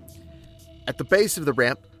 At the base of the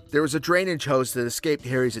ramp, there was a drainage hose that escaped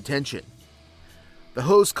Harry's attention. The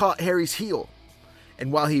hose caught Harry's heel,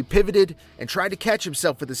 and while he pivoted and tried to catch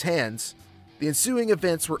himself with his hands, the ensuing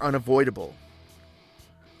events were unavoidable.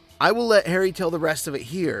 I will let Harry tell the rest of it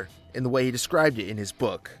here in the way he described it in his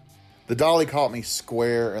book. The dolly caught me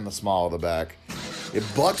square in the small of the back. It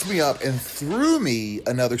bucked me up and threw me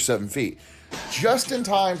another 7 feet, just in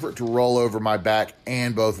time for it to roll over my back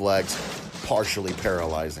and both legs, partially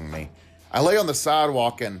paralyzing me. I lay on the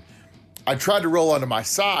sidewalk and I tried to roll onto my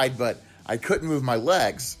side, but I couldn't move my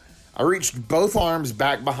legs. I reached both arms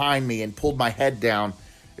back behind me and pulled my head down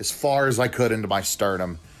as far as I could into my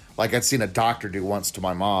sternum, like I'd seen a doctor do once to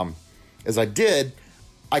my mom. As I did,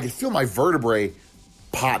 I could feel my vertebrae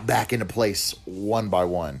pop back into place one by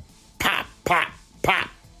one. Pop, pop, pop.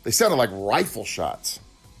 They sounded like rifle shots.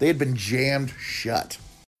 They had been jammed shut.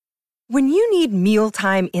 When you need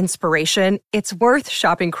mealtime inspiration, it's worth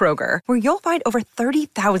shopping Kroger, where you'll find over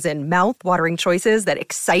 30,000 mouth-watering choices that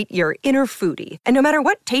excite your inner foodie. And no matter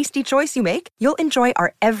what tasty choice you make, you'll enjoy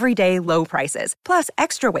our everyday low prices, plus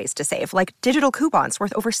extra ways to save, like digital coupons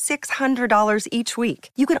worth over $600 each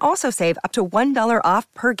week. You can also save up to $1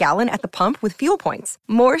 off per gallon at the pump with fuel points.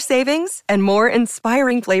 More savings and more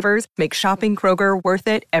inspiring flavors make shopping Kroger worth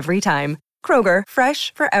it every time. Kroger,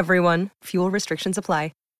 fresh for everyone. Fuel restrictions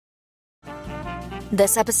apply.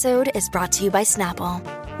 This episode is brought to you by Snapple.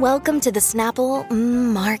 Welcome to the Snapple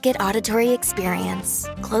Market Auditory Experience.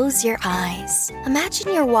 Close your eyes.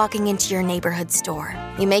 Imagine you're walking into your neighborhood store.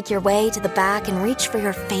 You make your way to the back and reach for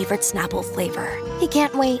your favorite Snapple flavor. You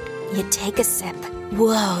can't wait. You take a sip.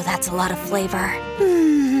 Whoa, that's a lot of flavor.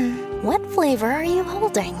 What flavor are you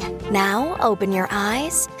holding? Now open your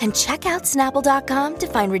eyes and check out Snapple.com to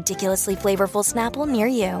find ridiculously flavorful Snapple near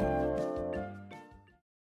you.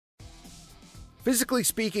 Physically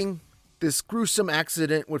speaking, this gruesome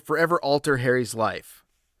accident would forever alter Harry's life.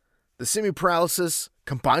 The semi-paralysis,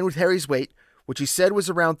 combined with Harry's weight, which he said was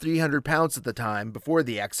around 300 pounds at the time before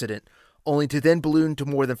the accident, only to then balloon to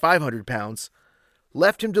more than 500 pounds,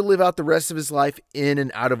 left him to live out the rest of his life in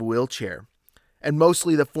and out of a wheelchair, and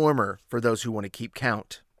mostly the former for those who want to keep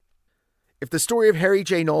count. If the story of Harry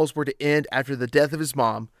J. Knowles were to end after the death of his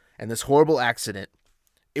mom and this horrible accident,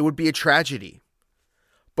 it would be a tragedy.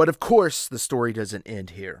 But of course, the story doesn't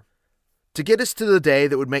end here. To get us to the day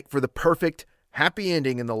that would make for the perfect, happy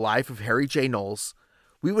ending in the life of Harry J. Knowles,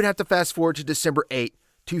 we would have to fast forward to December 8,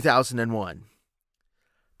 2001.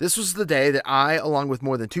 This was the day that I, along with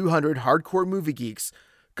more than 200 hardcore movie geeks,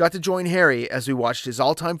 got to join Harry as we watched his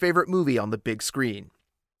all-time favorite movie on the big screen.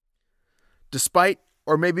 Despite,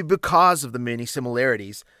 or maybe because of the many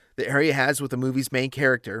similarities that Harry has with the movie's main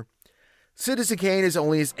character, Citizen Kane is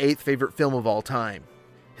only his 8th favorite film of all time.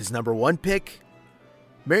 His number 1 pick?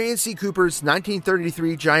 Marion C. Cooper's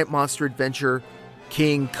 1933 giant monster adventure,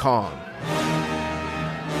 King Kong.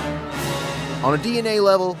 On a DNA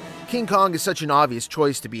level, King Kong is such an obvious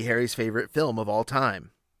choice to be Harry's favorite film of all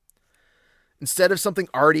time. Instead of something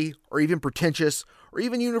arty, or even pretentious, or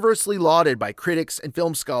even universally lauded by critics and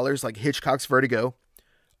film scholars like Hitchcock's Vertigo,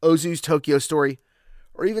 Ozu's Tokyo Story,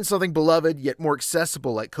 or even something beloved yet more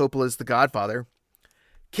accessible like Coppola's The Godfather,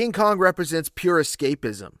 King Kong represents pure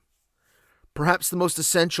escapism. Perhaps the most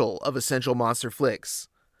essential of essential monster flicks.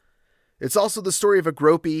 It's also the story of a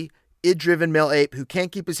gropey, id-driven male ape who can't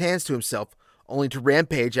keep his hands to himself, only to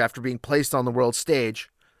rampage after being placed on the world stage,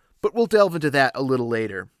 but we'll delve into that a little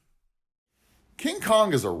later. King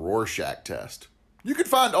Kong is a Rorschach test. You could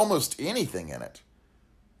find almost anything in it.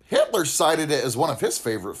 Hitler cited it as one of his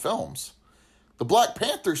favorite films. The Black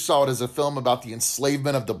Panther saw it as a film about the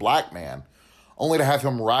enslavement of the black man, only to have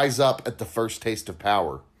him rise up at the first taste of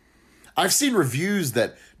power. I've seen reviews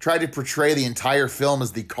that try to portray the entire film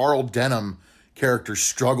as the Carl Denham character's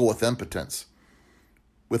struggle with impotence,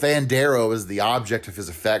 with Ann Darrow as the object of his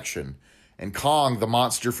affection, and Kong the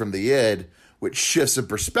monster from the id, which shifts in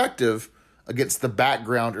perspective against the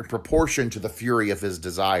background in proportion to the fury of his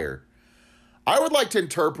desire. I would like to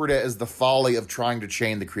interpret it as the folly of trying to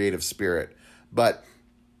chain the creative spirit, but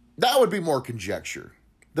that would be more conjecture.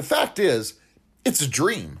 The fact is, it's a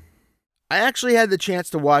dream. I actually had the chance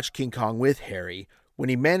to watch King Kong with Harry when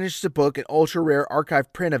he managed to book an ultra-rare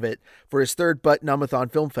archive print of it for his third Butt-Numb-a-thon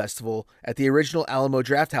Film Festival at the original Alamo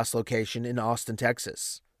Drafthouse location in Austin,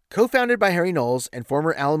 Texas. Co-founded by Harry Knowles and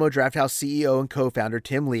former Alamo Drafthouse CEO and co-founder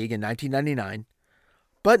Tim League in 1999,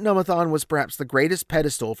 Butt-Numb-a-thon was perhaps the greatest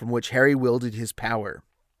pedestal from which Harry wielded his power.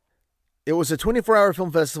 It was a 24-hour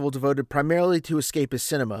film festival devoted primarily to escapist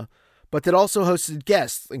cinema, but that also hosted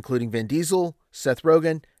guests including Vin Diesel, Seth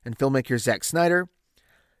Rogen, and filmmaker Zack Snyder.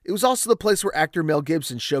 It was also the place where actor Mel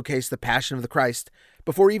Gibson showcased The Passion of the Christ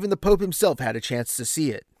before even the Pope himself had a chance to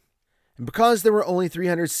see it. And because there were only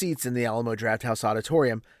 300 seats in the Alamo Drafthouse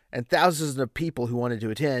Auditorium and thousands of people who wanted to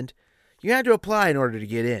attend, you had to apply in order to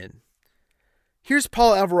get in. Here's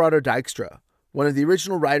Paul Alvarado Dykstra, one of the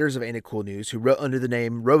original writers of Ain't It Cool News, who wrote under the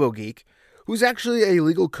name RoboGeek, who's actually a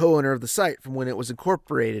legal co-owner of the site from when it was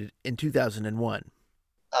incorporated in 2001.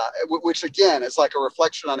 Which again is like a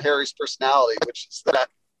reflection on Harry's personality, which is that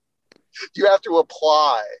you have to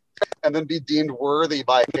apply and then be deemed worthy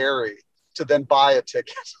by Harry to then buy a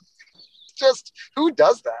ticket. Just, who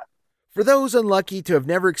does that? For those unlucky to have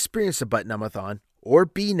never experienced a Butt-Numb-a-thon or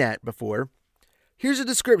BNAT before, here's a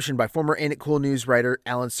description by former Ain't It Cool News writer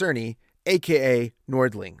Alan Cerny, aka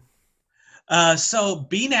Nordling. So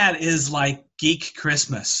BNAT is like Geek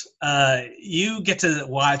Christmas. You get to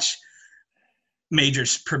watch major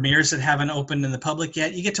premieres that haven't opened in the public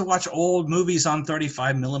yet. You get to watch old movies on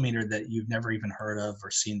 35 millimeter that you've never even heard of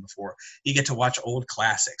or seen before. You get to watch old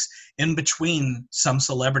classics. In between, some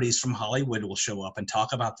celebrities from Hollywood will show up and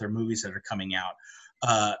talk about their movies that are coming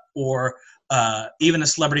out. Or even a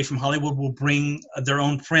celebrity from Hollywood will bring their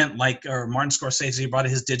own print, like Martin Scorsese brought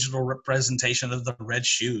his digital representation of The Red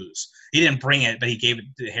Shoes. He didn't bring it, but he gave it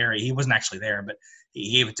to Harry. He wasn't actually there, but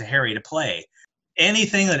he gave it to Harry to play.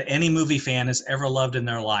 Anything that any movie fan has ever loved in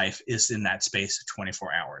their life is in that space of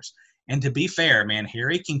 24 hours. And to be fair, man,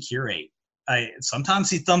 Harry can curate. Sometimes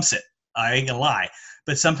he thumps it. I ain't gonna lie.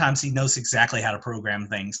 But sometimes he knows exactly how to program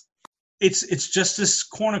things. It's just this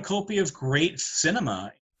cornucopia of great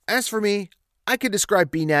cinema. As for me, I could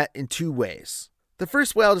describe BNAT in two ways. The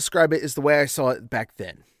first way I'll describe it is the way I saw it back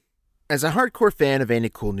then. As a hardcore fan of Ain't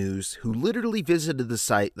It Cool News, who literally visited the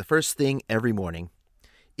site the first thing every morning,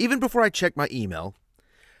 even before I checked my email,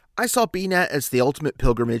 I saw BNAT as the ultimate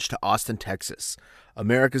pilgrimage to Austin, Texas,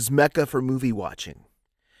 America's mecca for movie watching.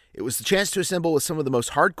 It was the chance to assemble with some of the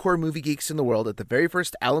most hardcore movie geeks in the world at the very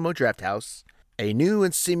first Alamo Drafthouse, a new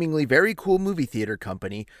and seemingly very cool movie theater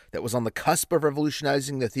company that was on the cusp of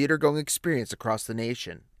revolutionizing the theater-going experience across the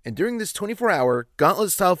nation. And during this 24-hour,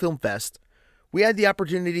 gauntlet-style film fest, we had the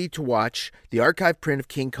opportunity to watch the archive print of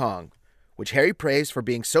King Kong, which Harry praised for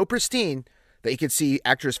being so pristine that you could see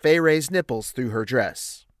actress Fay Wray's nipples through her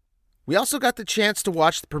dress. We also got the chance to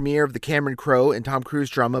watch the premiere of the Cameron Crowe and Tom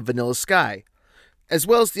Cruise drama Vanilla Sky, as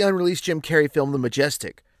well as the unreleased Jim Carrey film The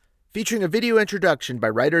Majestic, featuring a video introduction by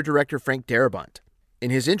writer-director Frank Darabont.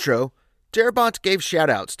 In his intro, Darabont gave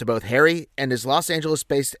shout-outs to both Harry and his Los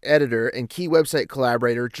Angeles-based editor and key website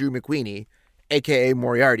collaborator Drew McWeeny, aka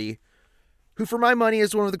Moriarty, who for my money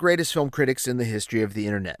is one of the greatest film critics in the history of the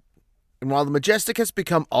internet. And while The Majestic has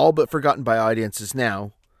become all but forgotten by audiences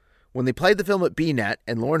now, when they played the film at BNAT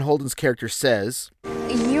and Lauren Holden's character says,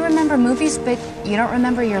 "You remember movies, but you don't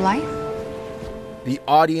remember your life?" the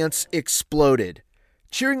audience exploded,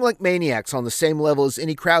 cheering like maniacs on the same level as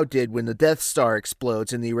any crowd did when the Death Star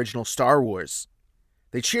explodes in the original Star Wars.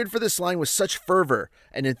 They cheered for this line with such fervor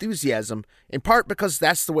and enthusiasm, in part because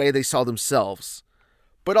that's the way they saw themselves,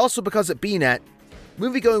 but also because at BNAT,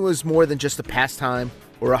 moviegoing was more than just a pastime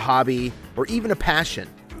or a hobby, or even a passion.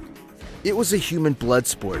 It was a human blood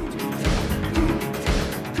sport.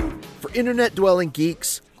 For internet-dwelling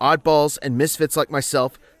geeks, oddballs, and misfits like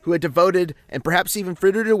myself, who had devoted and perhaps even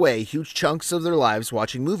frittered away huge chunks of their lives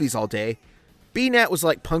watching movies all day, BNAT was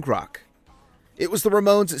like punk rock. It was the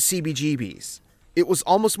Ramones at CBGB's. It was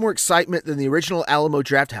almost more excitement than the original Alamo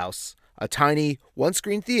Drafthouse, a tiny,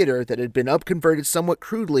 one-screen theater that had been upconverted somewhat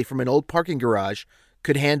crudely from an old parking garage,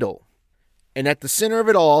 could handle. And at the center of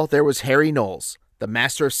it all, there was Harry Knowles, the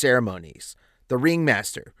master of ceremonies, the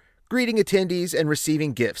ringmaster, greeting attendees and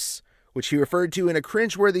receiving gifts, which he referred to in a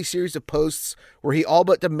cringeworthy series of posts where he all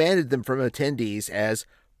but demanded them from attendees as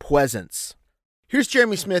 "puesents." Here's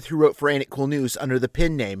Jeremy Smith, who wrote for Ain't It Cool News under the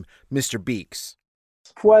pen name Mr. Beeks.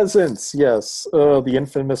 Puesents, yes. The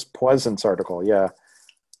infamous Puesents article, yeah.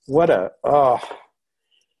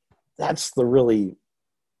 That's the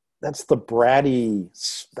bratty,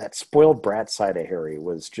 that spoiled brat side of Harry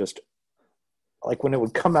was just, like, when it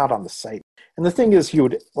would come out on the site. And the thing is,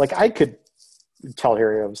 I could tell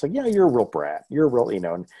Harry, I was like, yeah, you're a real brat. You're a real,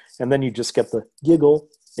 and then you just get the giggle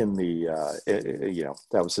in the,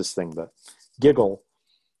 that was his thing, the giggle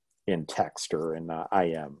in text or in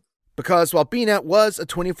IM. Because while BNet was a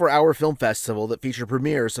 24-hour film festival that featured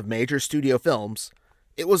premieres of major studio films,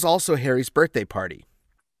 it was also Harry's birthday party.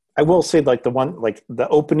 I will say, the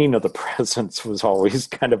opening of the presents was always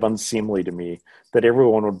kind of unseemly to me, that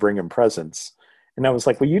everyone would bring him presents. And I was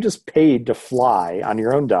like, well, you just paid to fly on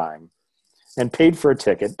your own dime and paid for a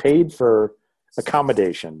ticket, paid for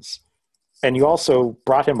accommodations, and you also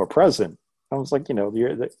brought him a present. I was like,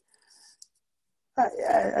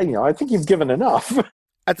 I think you've given enough.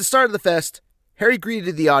 At the start of the fest, Harry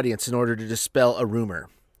greeted the audience in order to dispel a rumor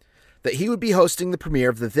that he would be hosting the premiere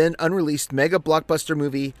of the then unreleased mega blockbuster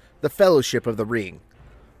movie, The Fellowship of the Ring,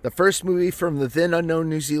 the first movie from the then unknown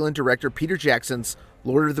New Zealand director Peter Jackson's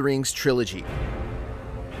Lord of the Rings trilogy.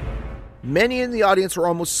 Many in the audience were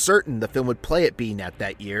almost certain the film would play at BNet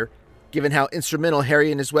that year, given how instrumental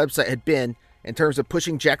Harry and his website had been in terms of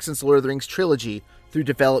pushing Jackson's Lord of the Rings trilogy through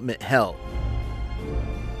development hell.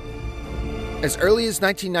 As early as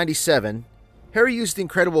 1997, Harry used the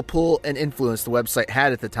incredible pull and influence the website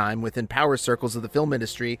had at the time within power circles of the film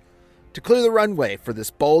industry to clear the runway for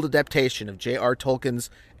this bold adaptation of J.R. Tolkien's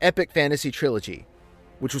epic fantasy trilogy,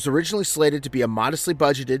 which was originally slated to be a modestly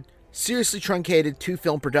budgeted, seriously truncated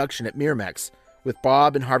 2-film production at Miramax with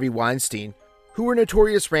Bob and Harvey Weinstein, who were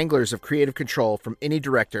notorious wranglers of creative control from any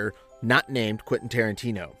director not named Quentin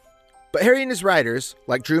Tarantino. But Harry and his writers,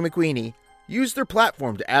 like Drew McWeeny, used their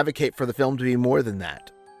platform to advocate for the film to be more than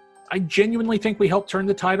that. I genuinely think we helped turn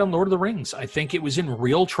the tide on Lord of the Rings. I think it was in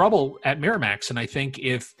real trouble at Miramax, and I think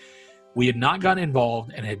if we had not gotten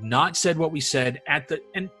involved and had not said what we said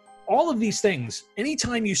and all of these things,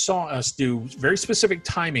 anytime you saw us do very specific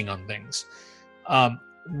timing on things,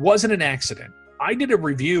 wasn't an accident. I did a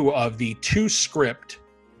review of the 2-script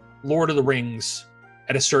Lord of the Rings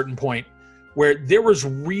at a certain point where there was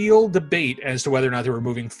real debate as to whether or not they were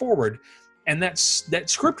moving forward. And that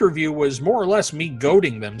script review was more or less me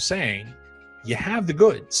goading them, saying, you have the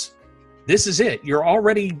goods. This is it. You're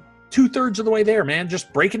already 2/3 of the way there, man.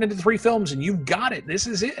 Just break it into 3 films and you've got it. This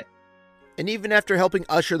is it. And even after helping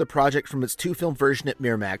usher the project from its 2-film version at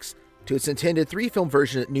Miramax to its intended 3-film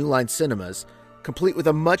version at New Line Cinemas, complete with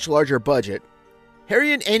a much larger budget,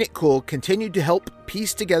 Harry and Ain't It Cool continued to help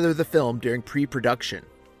piece together the film during pre-production.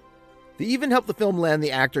 They even helped the film land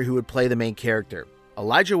the actor who would play the main character,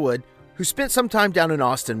 Elijah Wood, who spent some time down in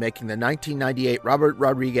Austin making the 1998 Robert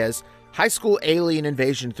Rodriguez high school alien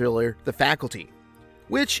invasion thriller, The Faculty,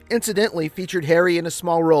 which incidentally featured Harry in a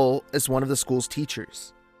small role as one of the school's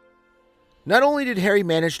teachers. Not only did Harry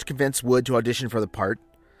manage to convince Wood to audition for the part,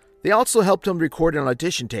 they also helped him record an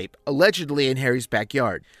audition tape, allegedly in Harry's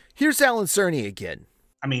backyard. Here's Alan Cerny again.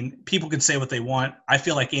 I mean, people can say what they want. I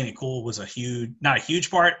feel like Ain't It Cool was not a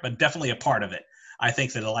huge part, but definitely a part of it. I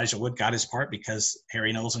think that Elijah Wood got his part because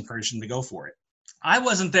Harry Knowles encouraged him to go for it. I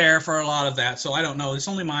wasn't there for a lot of that, so I don't know. It's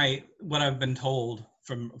only what I've been told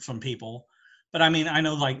from people. But I mean, I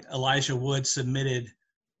know like Elijah Wood submitted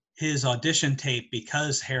his audition tape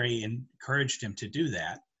because Harry encouraged him to do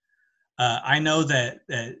that. I know that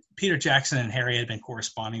Peter Jackson and Harry had been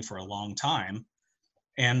corresponding for a long time.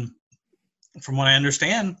 And from what I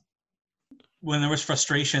understand, when there was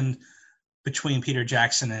frustration between Peter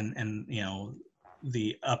Jackson and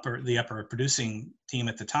the upper producing team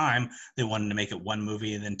at the time, they wanted to make it 1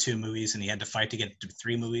 movie and then 2 movies, and he had to fight to get it to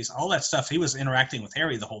 3 movies. All that stuff. He was interacting with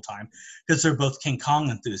Harry the whole time because they're both King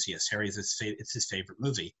Kong enthusiasts. Harry's it's his favorite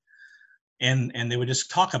movie, and they would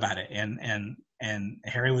just talk about it. And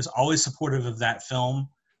Harry was always supportive of that film.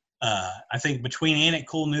 I think between Ain't It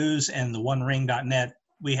Cool News and the OneRing.net,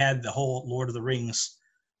 we had the whole Lord of the Rings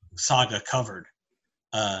saga covered.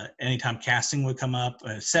 Anytime casting would come up,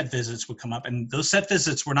 set visits would come up, and those set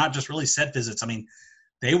visits were not just really set visits. I mean,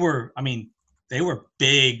 they were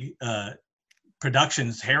big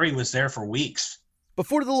productions. Harry was there for weeks.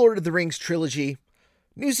 Before the Lord of the Rings trilogy,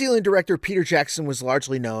 New Zealand director Peter Jackson was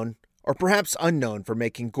largely known, or perhaps unknown for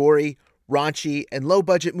making gory, raunchy, and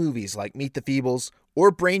low-budget movies like Meet the Feebles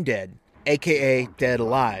or Brain Dead, aka Dead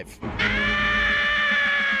Alive.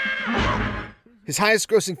 His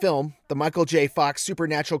highest-grossing film, the Michael J. Fox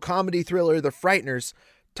supernatural comedy thriller The Frighteners,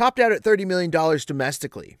 topped out at $30 million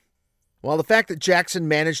domestically. While the fact that Jackson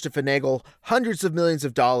managed to finagle hundreds of millions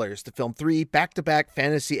of dollars to film 3 back-to-back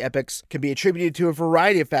fantasy epics can be attributed to a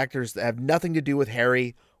variety of factors that have nothing to do with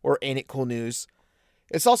Harry or Ain't It Cool News,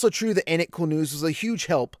 it's also true that Ain't It Cool News was a huge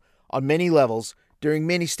help on many levels during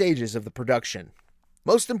many stages of the production.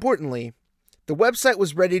 Most importantly, the website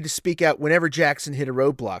was ready to speak out whenever Jackson hit a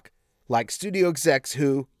roadblock, like studio execs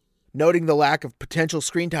who, noting the lack of potential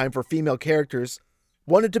screen time for female characters,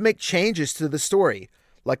 wanted to make changes to the story,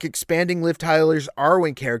 like expanding Liv Tyler's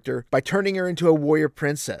Arwen character by turning her into a warrior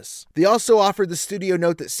princess. They also offered the studio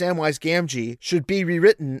note that Samwise Gamgee should be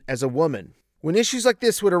rewritten as a woman. When issues like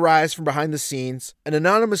this would arise from behind the scenes, an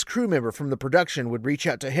anonymous crew member from the production would reach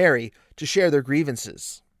out to Harry to share their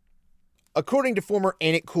grievances. According to former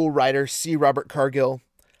Ain't It Cool writer C. Robert Cargill,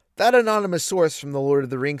 that anonymous source from the Lord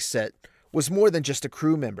of the Rings set was more than just a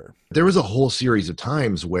crew member. There was a whole series of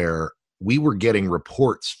times where we were getting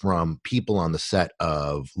reports from people on the set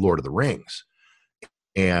of Lord of the Rings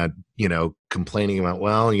and, complaining about,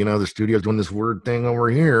 the studio's doing this weird thing over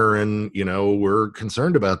here and, we're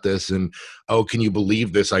concerned about this. And, oh, can you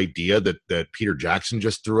believe this idea that Peter Jackson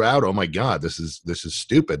just threw out? Oh my God, this is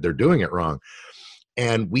stupid. They're doing it wrong.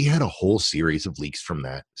 And we had a whole series of leaks from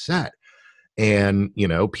that set. And,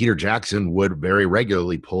 Peter Jackson would very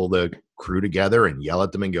regularly pull the crew together and yell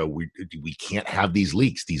at them and go, we can't have these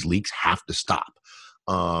leaks. These leaks have to stop.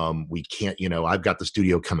 We can't, I've got the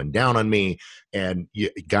studio coming down on me, and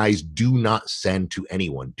guys, do not send to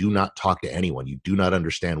anyone. Do not talk to anyone. You do not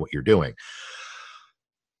understand what you're doing.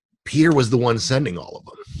 Peter was the one sending all of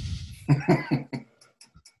them.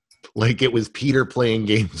 Like, it was Peter playing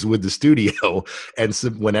games with the studio. And so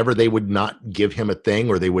whenever they would not give him a thing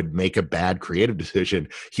or they would make a bad creative decision,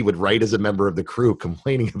 he would write as a member of the crew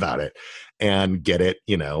complaining about it and get it,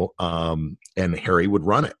 and Harry would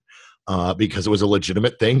run it because it was a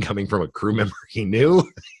legitimate thing coming from a crew member he knew.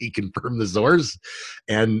 He confirmed the source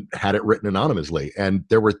and had it written anonymously. And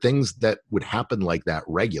there were things that would happen like that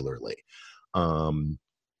regularly,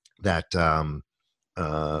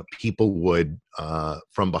 people would,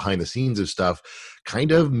 from behind the scenes of stuff,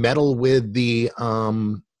 kind of meddle with the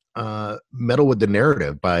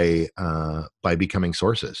narrative by becoming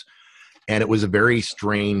sources. And it was a very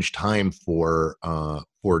strange time for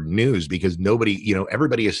news because nobody,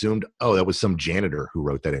 everybody assumed, oh, that was some janitor who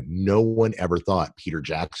wrote that in. No one ever thought Peter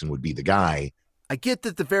Jackson would be the guy. I get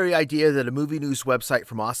that the very idea that a movie news website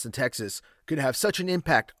from Austin, Texas could have such an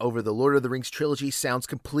impact over the Lord of the Rings trilogy sounds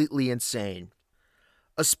completely insane.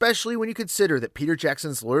 Especially when you consider that Peter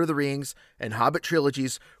Jackson's Lord of the Rings and Hobbit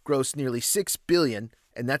trilogies grossed nearly $6 billion,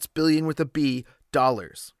 and that's billion with a B,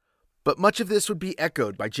 dollars. But much of this would be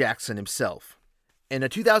echoed by Jackson himself. In a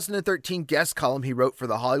 2013 guest column he wrote for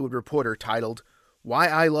The Hollywood Reporter titled, Why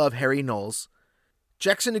I Love Harry Knowles,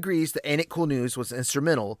 Jackson agrees that Ain't It Cool News was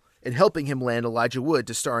instrumental in helping him land Elijah Wood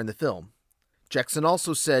to star in the film. Jackson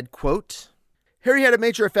also said, quote, Harry had a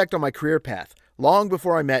major effect on my career path, long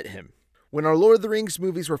before I met him. When our Lord of the Rings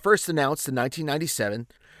movies were first announced in 1997,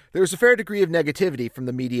 there was a fair degree of negativity from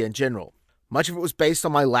the media in general. Much of it was based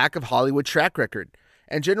on my lack of Hollywood track record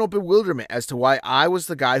and general bewilderment as to why I was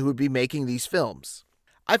the guy who would be making these films.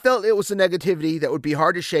 I felt it was a negativity that would be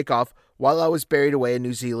hard to shake off while I was buried away in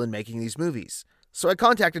New Zealand making these movies. So I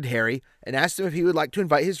contacted Harry and asked him if he would like to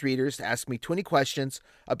invite his readers to ask me 20 questions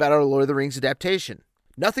about our Lord of the Rings adaptation.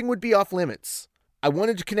 Nothing would be off limits. I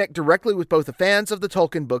wanted to connect directly with both the fans of the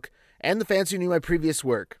Tolkien book and the fans who knew my previous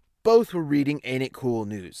work. Both were reading Ain't It Cool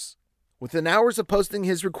News. Within hours of posting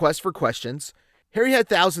his request for questions, Harry had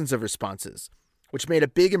thousands of responses, which made a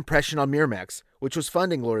big impression on Miramax, which was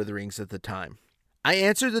funding Lord of the Rings at the time. I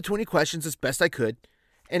answered the 20 questions as best I could,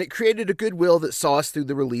 and it created a goodwill that saw us through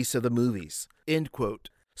the release of the movies. End quote.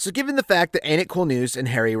 So given the fact that Ain't It Cool News and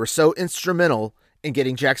Harry were so instrumental in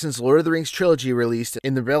getting Jackson's Lord of the Rings trilogy released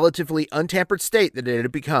in the relatively untampered state that it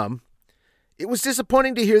had become, it was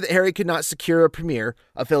disappointing to hear that Harry could not secure a premiere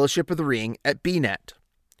of Fellowship of the Ring at BNet.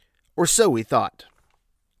 Or so we thought.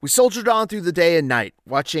 We soldiered on through the day and night,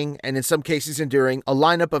 watching, and in some cases enduring, a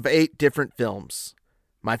lineup of 8 different films.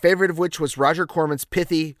 My favorite of which was Roger Corman's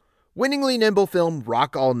pithy, winningly nimble film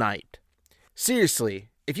Rock All Night. Seriously,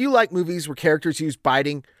 if you like movies where characters use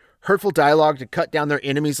biting, hurtful dialogue to cut down their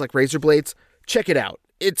enemies like razor blades, check it out.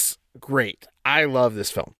 It's great. I love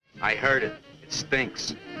this film. I heard it. It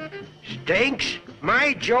stinks. Stinks?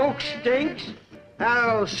 My joke stinks?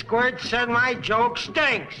 Hello, Squirt said my joke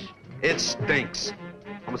stinks. It stinks.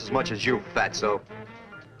 Almost as much as you, fatso.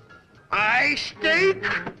 I stink?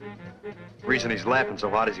 The reason he's laughing so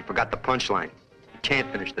hard is he forgot the punchline. He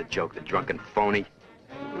can't finish the joke, the drunken phony.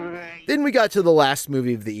 Then we got to the last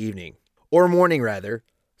movie of the evening, or morning rather,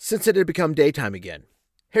 since it had become daytime again.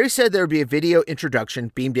 Harry said there would be a video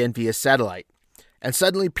introduction beamed in via satellite, and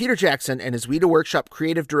suddenly Peter Jackson and his Weta Workshop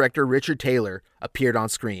creative director Richard Taylor appeared on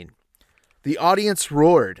screen. The audience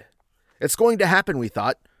roared. It's going to happen, we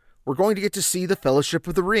thought. We're going to get to see the Fellowship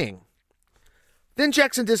of the Ring. Then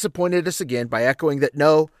Jackson disappointed us again by echoing that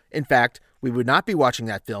no, in fact, we would not be watching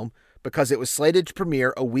that film because it was slated to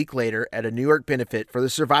premiere a week later at a New York benefit for the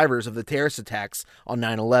survivors of the terrorist attacks on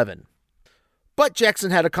 9/11. But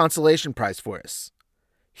Jackson had a consolation prize for us.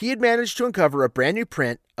 He had managed to uncover a brand new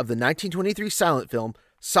print of the 1923 silent film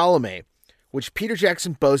Salome, which Peter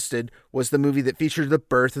Jackson boasted was the movie that featured the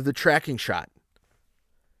birth of the tracking shot.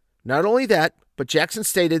 Not only that, but Jackson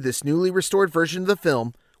stated this newly restored version of the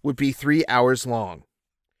film would be 3 hours long.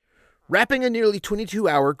 Wrapping a nearly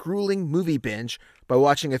 22-hour grueling movie binge by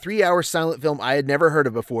watching a 3-hour silent film I had never heard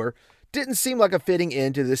of before didn't seem like a fitting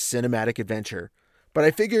end to this cinematic adventure. But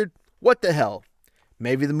I figured, what the hell?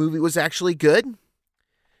 Maybe the movie was actually good?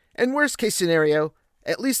 And worst case scenario,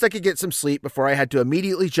 at least I could get some sleep before I had to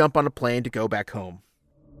immediately jump on a plane to go back home.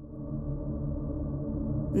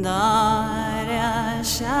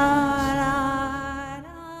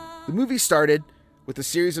 The movie started with a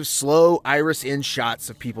series of slow iris-in shots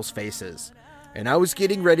of people's faces, and I was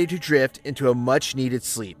getting ready to drift into a much-needed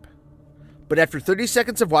sleep. But after 30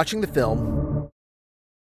 seconds of watching the film,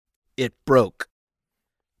 it broke.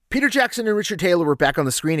 Peter Jackson and Richard Taylor were back on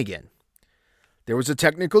the screen again. There was a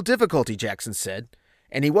technical difficulty, Jackson said,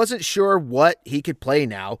 and he wasn't sure what he could play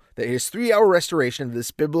now that his 3-hour restoration of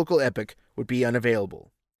this biblical epic would be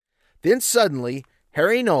unavailable. Then suddenly,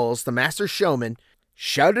 Harry Knowles, the master showman,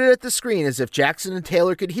 shouted at the screen as if Jackson and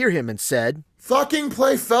Taylor could hear him and said, "Fucking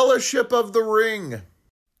play Fellowship of the Ring."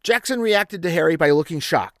 Jackson reacted to Harry by looking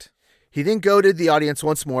shocked. He then goaded the audience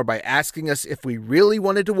once more by asking us if we really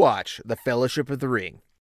wanted to watch The Fellowship of the Ring.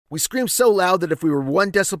 We screamed so loud that if we were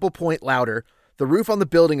 1 decibel point louder, the roof on the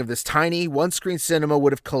building of this tiny, one-screen cinema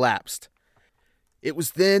would have collapsed. It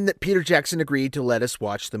was then that Peter Jackson agreed to let us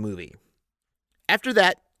watch the movie. After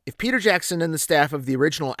that, if Peter Jackson and the staff of the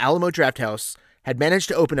original Alamo Drafthouse had managed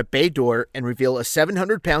to open a bay door and reveal a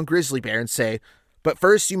 700-pound grizzly bear and say, "But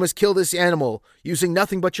first you must kill this animal, using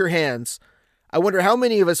nothing but your hands," I wonder how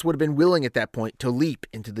many of us would have been willing at that point to leap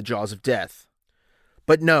into the jaws of death.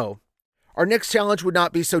 But no, our next challenge would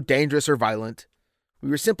not be so dangerous or violent. We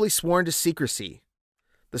were simply sworn to secrecy.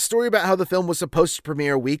 The story about how the film was supposed to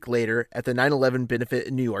premiere a week later at the 9/11 benefit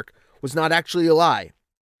in New York was not actually a lie.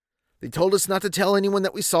 They told us not to tell anyone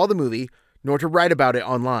that we saw the movie, nor to write about it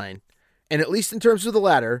online. And at least in terms of the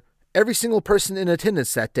latter, every single person in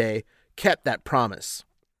attendance that day kept that promise.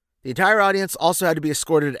 The entire audience also had to be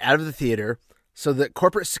escorted out of the theater so that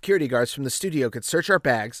corporate security guards from the studio could search our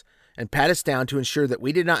bags and pat us down to ensure that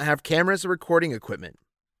we did not have cameras or recording equipment.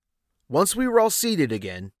 Once we were all seated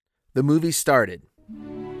again, the movie started.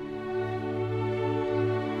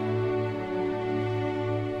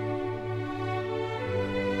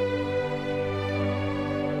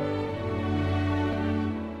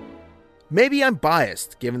 Maybe I'm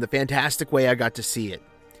biased, given the fantastic way I got to see it.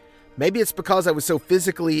 Maybe it's because I was so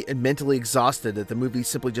physically and mentally exhausted that the movie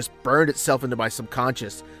simply just burned itself into my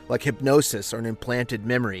subconscious like hypnosis or an implanted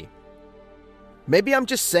memory. Maybe I'm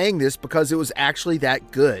just saying this because it was actually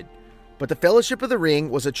that good, but The Fellowship of the Ring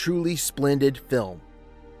was a truly splendid film.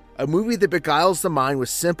 A movie that beguiles the mind with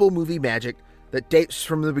simple movie magic that dates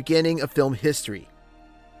from the beginning of film history.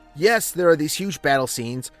 Yes, there are these huge battle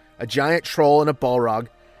scenes, a giant troll and a Balrog,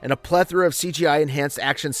 and a plethora of CGI-enhanced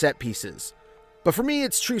action set pieces. But for me,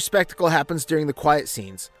 its true spectacle happens during the quiet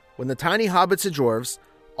scenes, when the tiny hobbits and dwarves,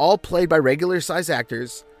 all played by regular-sized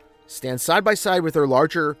actors, stand side by side with their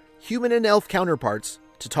larger human and elf counterparts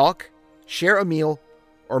to talk, share a meal,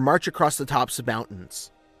 or march across the tops of mountains.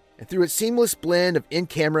 And through its seamless blend of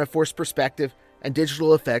in-camera forced perspective and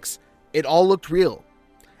digital effects, it all looked real,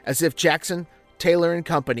 as if Jackson, Taylor, and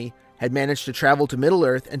company had managed to travel to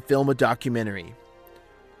Middle-earth and film a documentary.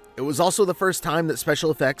 It was also the first time that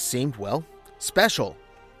special effects seemed, well, special,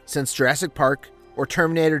 since Jurassic Park or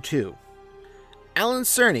Terminator 2. Alan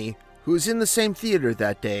Cerny, who was in the same theater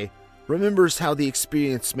that day, remembers how the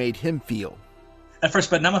experience made him feel. At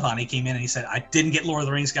first, but Namathon, he came in and he said, "I didn't get Lord of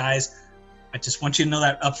the Rings, guys. I just want you to know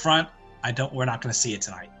that up front, we're not going to see it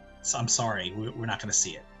tonight. So I'm sorry, we're not going to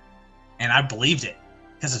see it." And I believed it,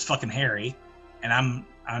 because it's fucking Harry, and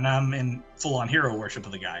I'm in full-on hero worship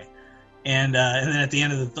of the guy. And then at the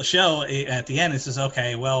end of the show, at the end, it says,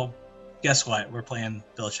 "Okay, well, guess what? We're playing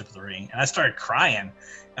Fellowship of the Ring. And I started crying.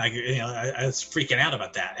 I was freaking out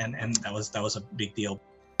about that. And that was a big deal.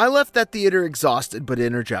 I left that theater exhausted but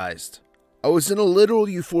energized. I was in a literal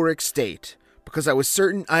euphoric state because I was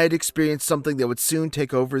certain I had experienced something that would soon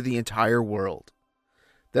take over the entire world.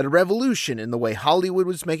 That a revolution in the way Hollywood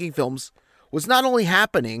was making films was not only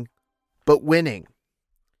happening, but winning.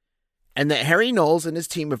 And that Harry Knowles and his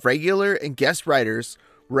team of regular and guest writers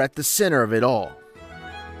were at the center of it all.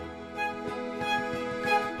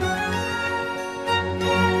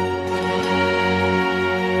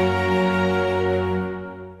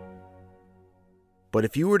 But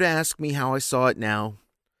if you were to ask me how I saw it now,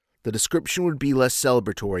 the description would be less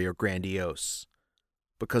celebratory or grandiose,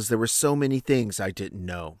 because there were so many things I didn't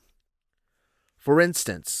know. For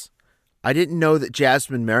instance, I didn't know that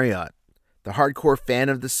Jasmine Marriott, the hardcore fan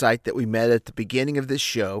of the site that we met at the beginning of this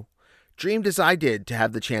show, dreamed as I did to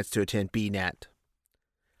have the chance to attend BNAT.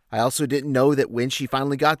 I also didn't know that when she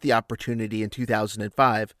finally got the opportunity in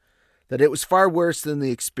 2005, that it was far worse than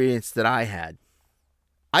the experience that I had.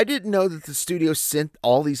 I didn't know that the studio sent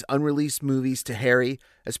all these unreleased movies to Harry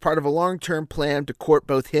as part of a long-term plan to court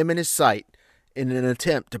both him and his site in an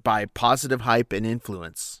attempt to buy positive hype and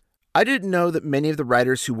influence. I didn't know that many of the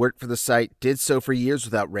writers who worked for the site did so for years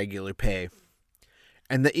without regular pay,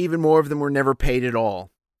 and that even more of them were never paid at all.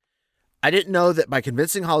 I didn't know that by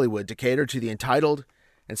convincing Hollywood to cater to the entitled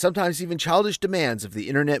and sometimes even childish demands of the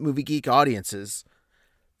Internet Movie Geek audiences,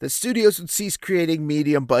 that studios would cease creating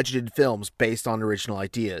medium-budgeted films based on original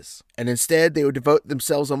ideas, and instead they would devote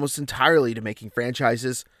themselves almost entirely to making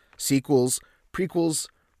franchises, sequels, prequels,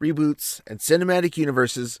 reboots, and cinematic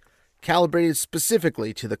universes calibrated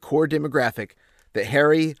specifically to the core demographic that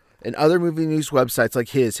Harry and other movie news websites like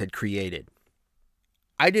his had created.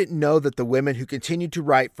 I didn't know that the women who continued to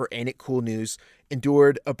write for Ain't It Cool News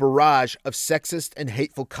endured a barrage of sexist and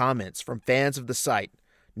hateful comments from fans of the site,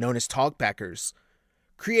 known as talkbackers,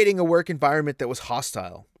 creating a work environment that was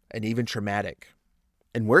hostile and even traumatic.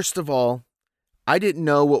 And worst of all, I didn't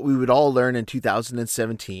know what we would all learn in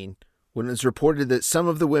 2017 when it was reported that some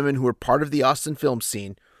of the women who were part of the Austin film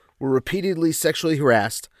scene were repeatedly sexually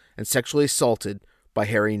harassed and sexually assaulted by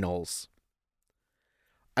Harry Knowles.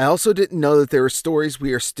 I also didn't know that there were stories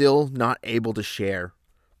we are still not able to share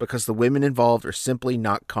because the women involved are simply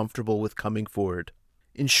not comfortable with coming forward.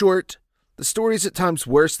 In short, the story is at times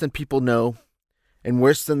worse than people know and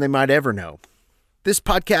worse than they might ever know. This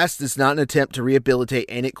podcast is not an attempt to rehabilitate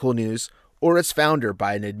Ain't It Cool News or its founder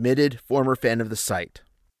by an admitted former fan of the site.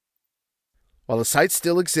 While the site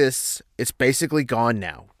still exists, it's basically gone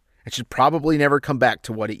now and should probably never come back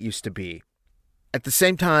to what it used to be. At the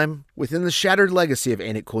same time, within the shattered legacy of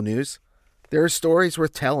Ain't It Cool News, there are stories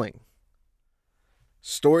worth telling.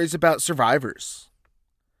 Stories about survivors.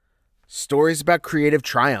 Stories about creative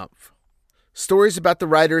triumph. Stories about the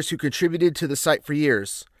writers who contributed to the site for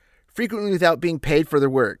years, frequently without being paid for their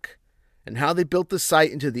work, and how they built the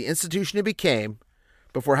site into the institution it became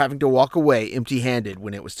before having to walk away empty-handed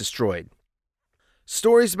when it was destroyed.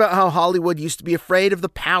 Stories about how Hollywood used to be afraid of the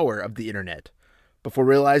power of the internet before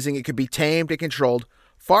realizing it could be tamed and controlled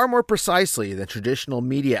far more precisely than traditional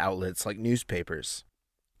media outlets like newspapers.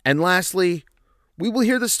 And lastly, we will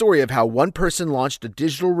hear the story of how one person launched a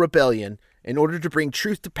digital rebellion in order to bring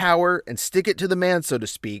truth to power and stick it to the man, so to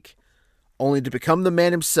speak, only to become the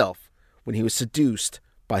man himself when he was seduced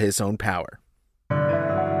by his own power.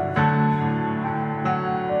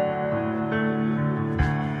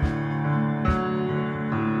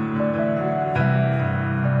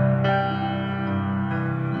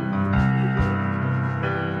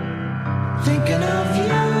 Thinking of you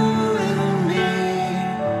and me,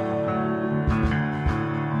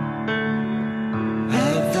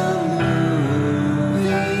 at the movies.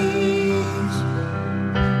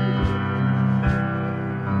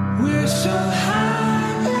 We're so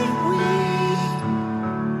high that we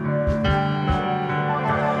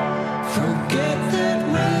forget that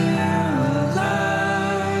we're alive.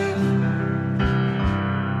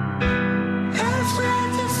 As we're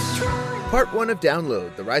destroyed. Part 1 of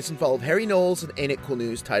Download, the rise and fall of Harry Knowles and Ain't It Cool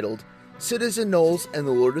News, titled Citizen Knowles and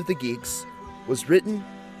the Lord of the Geeks, was written,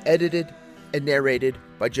 edited, and narrated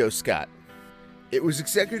by Joe Scott. It was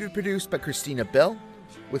executive produced by Christina Bell,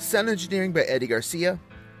 with sound engineering by Eddie Garcia,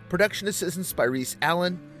 production assistance by Reese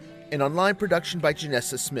Allen, and online production by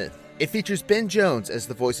Janessa Smith. It features Ben Jones as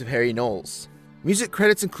the voice of Harry Knowles. Music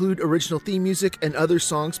credits include original theme music and other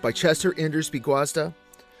songs by Chester Endersby Guazda,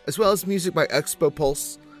 as well as music by Expo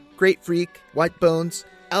Pulse, Great Freak, White Bones,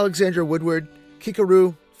 Alexandra Woodward,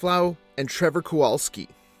 Kikaru, Flau, and Trevor Kowalski.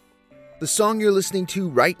 The song you're listening to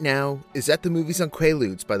right now is At the Movies on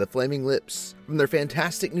Quaaludes by the Flaming Lips from their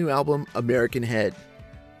fantastic new album, American Head.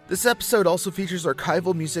 This episode also features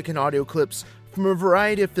archival music and audio clips from a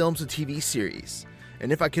variety of films and TV series.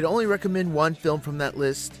 And if I could only recommend one film from that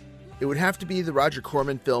list, it would have to be the Roger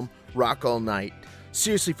Corman film, Rock All Night.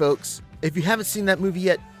 Seriously, folks, if you haven't seen that movie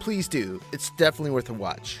yet, please do. It's definitely worth a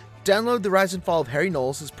watch. Download The Rise and Fall of Harry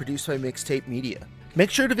Knowles is produced by Mixtape Media. Make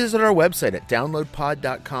sure to visit our website at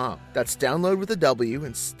downloadpod.com. That's download with a W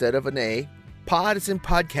instead of an A. Pod is in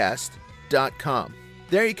podcast.com.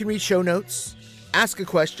 There you can read show notes, ask a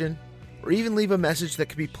question, or even leave a message that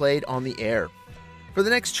can be played on the air. For the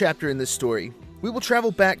next chapter in this story, we will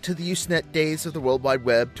travel back to the Usenet days of the World Wide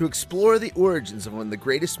Web to explore the origins of one of the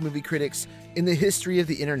greatest movie critics in the history of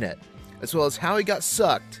the internet, as well as how he got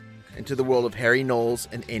sucked into the world of Harry Knowles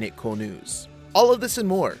and Ain't It Cool News. All of this and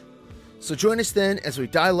more. So join us then as we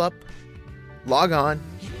dial up, log on,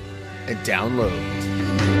 and download.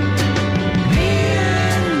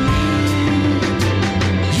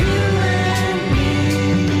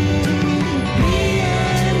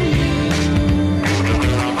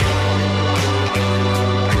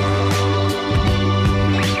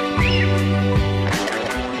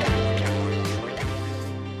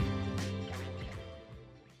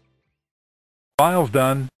 File's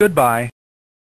done. Goodbye.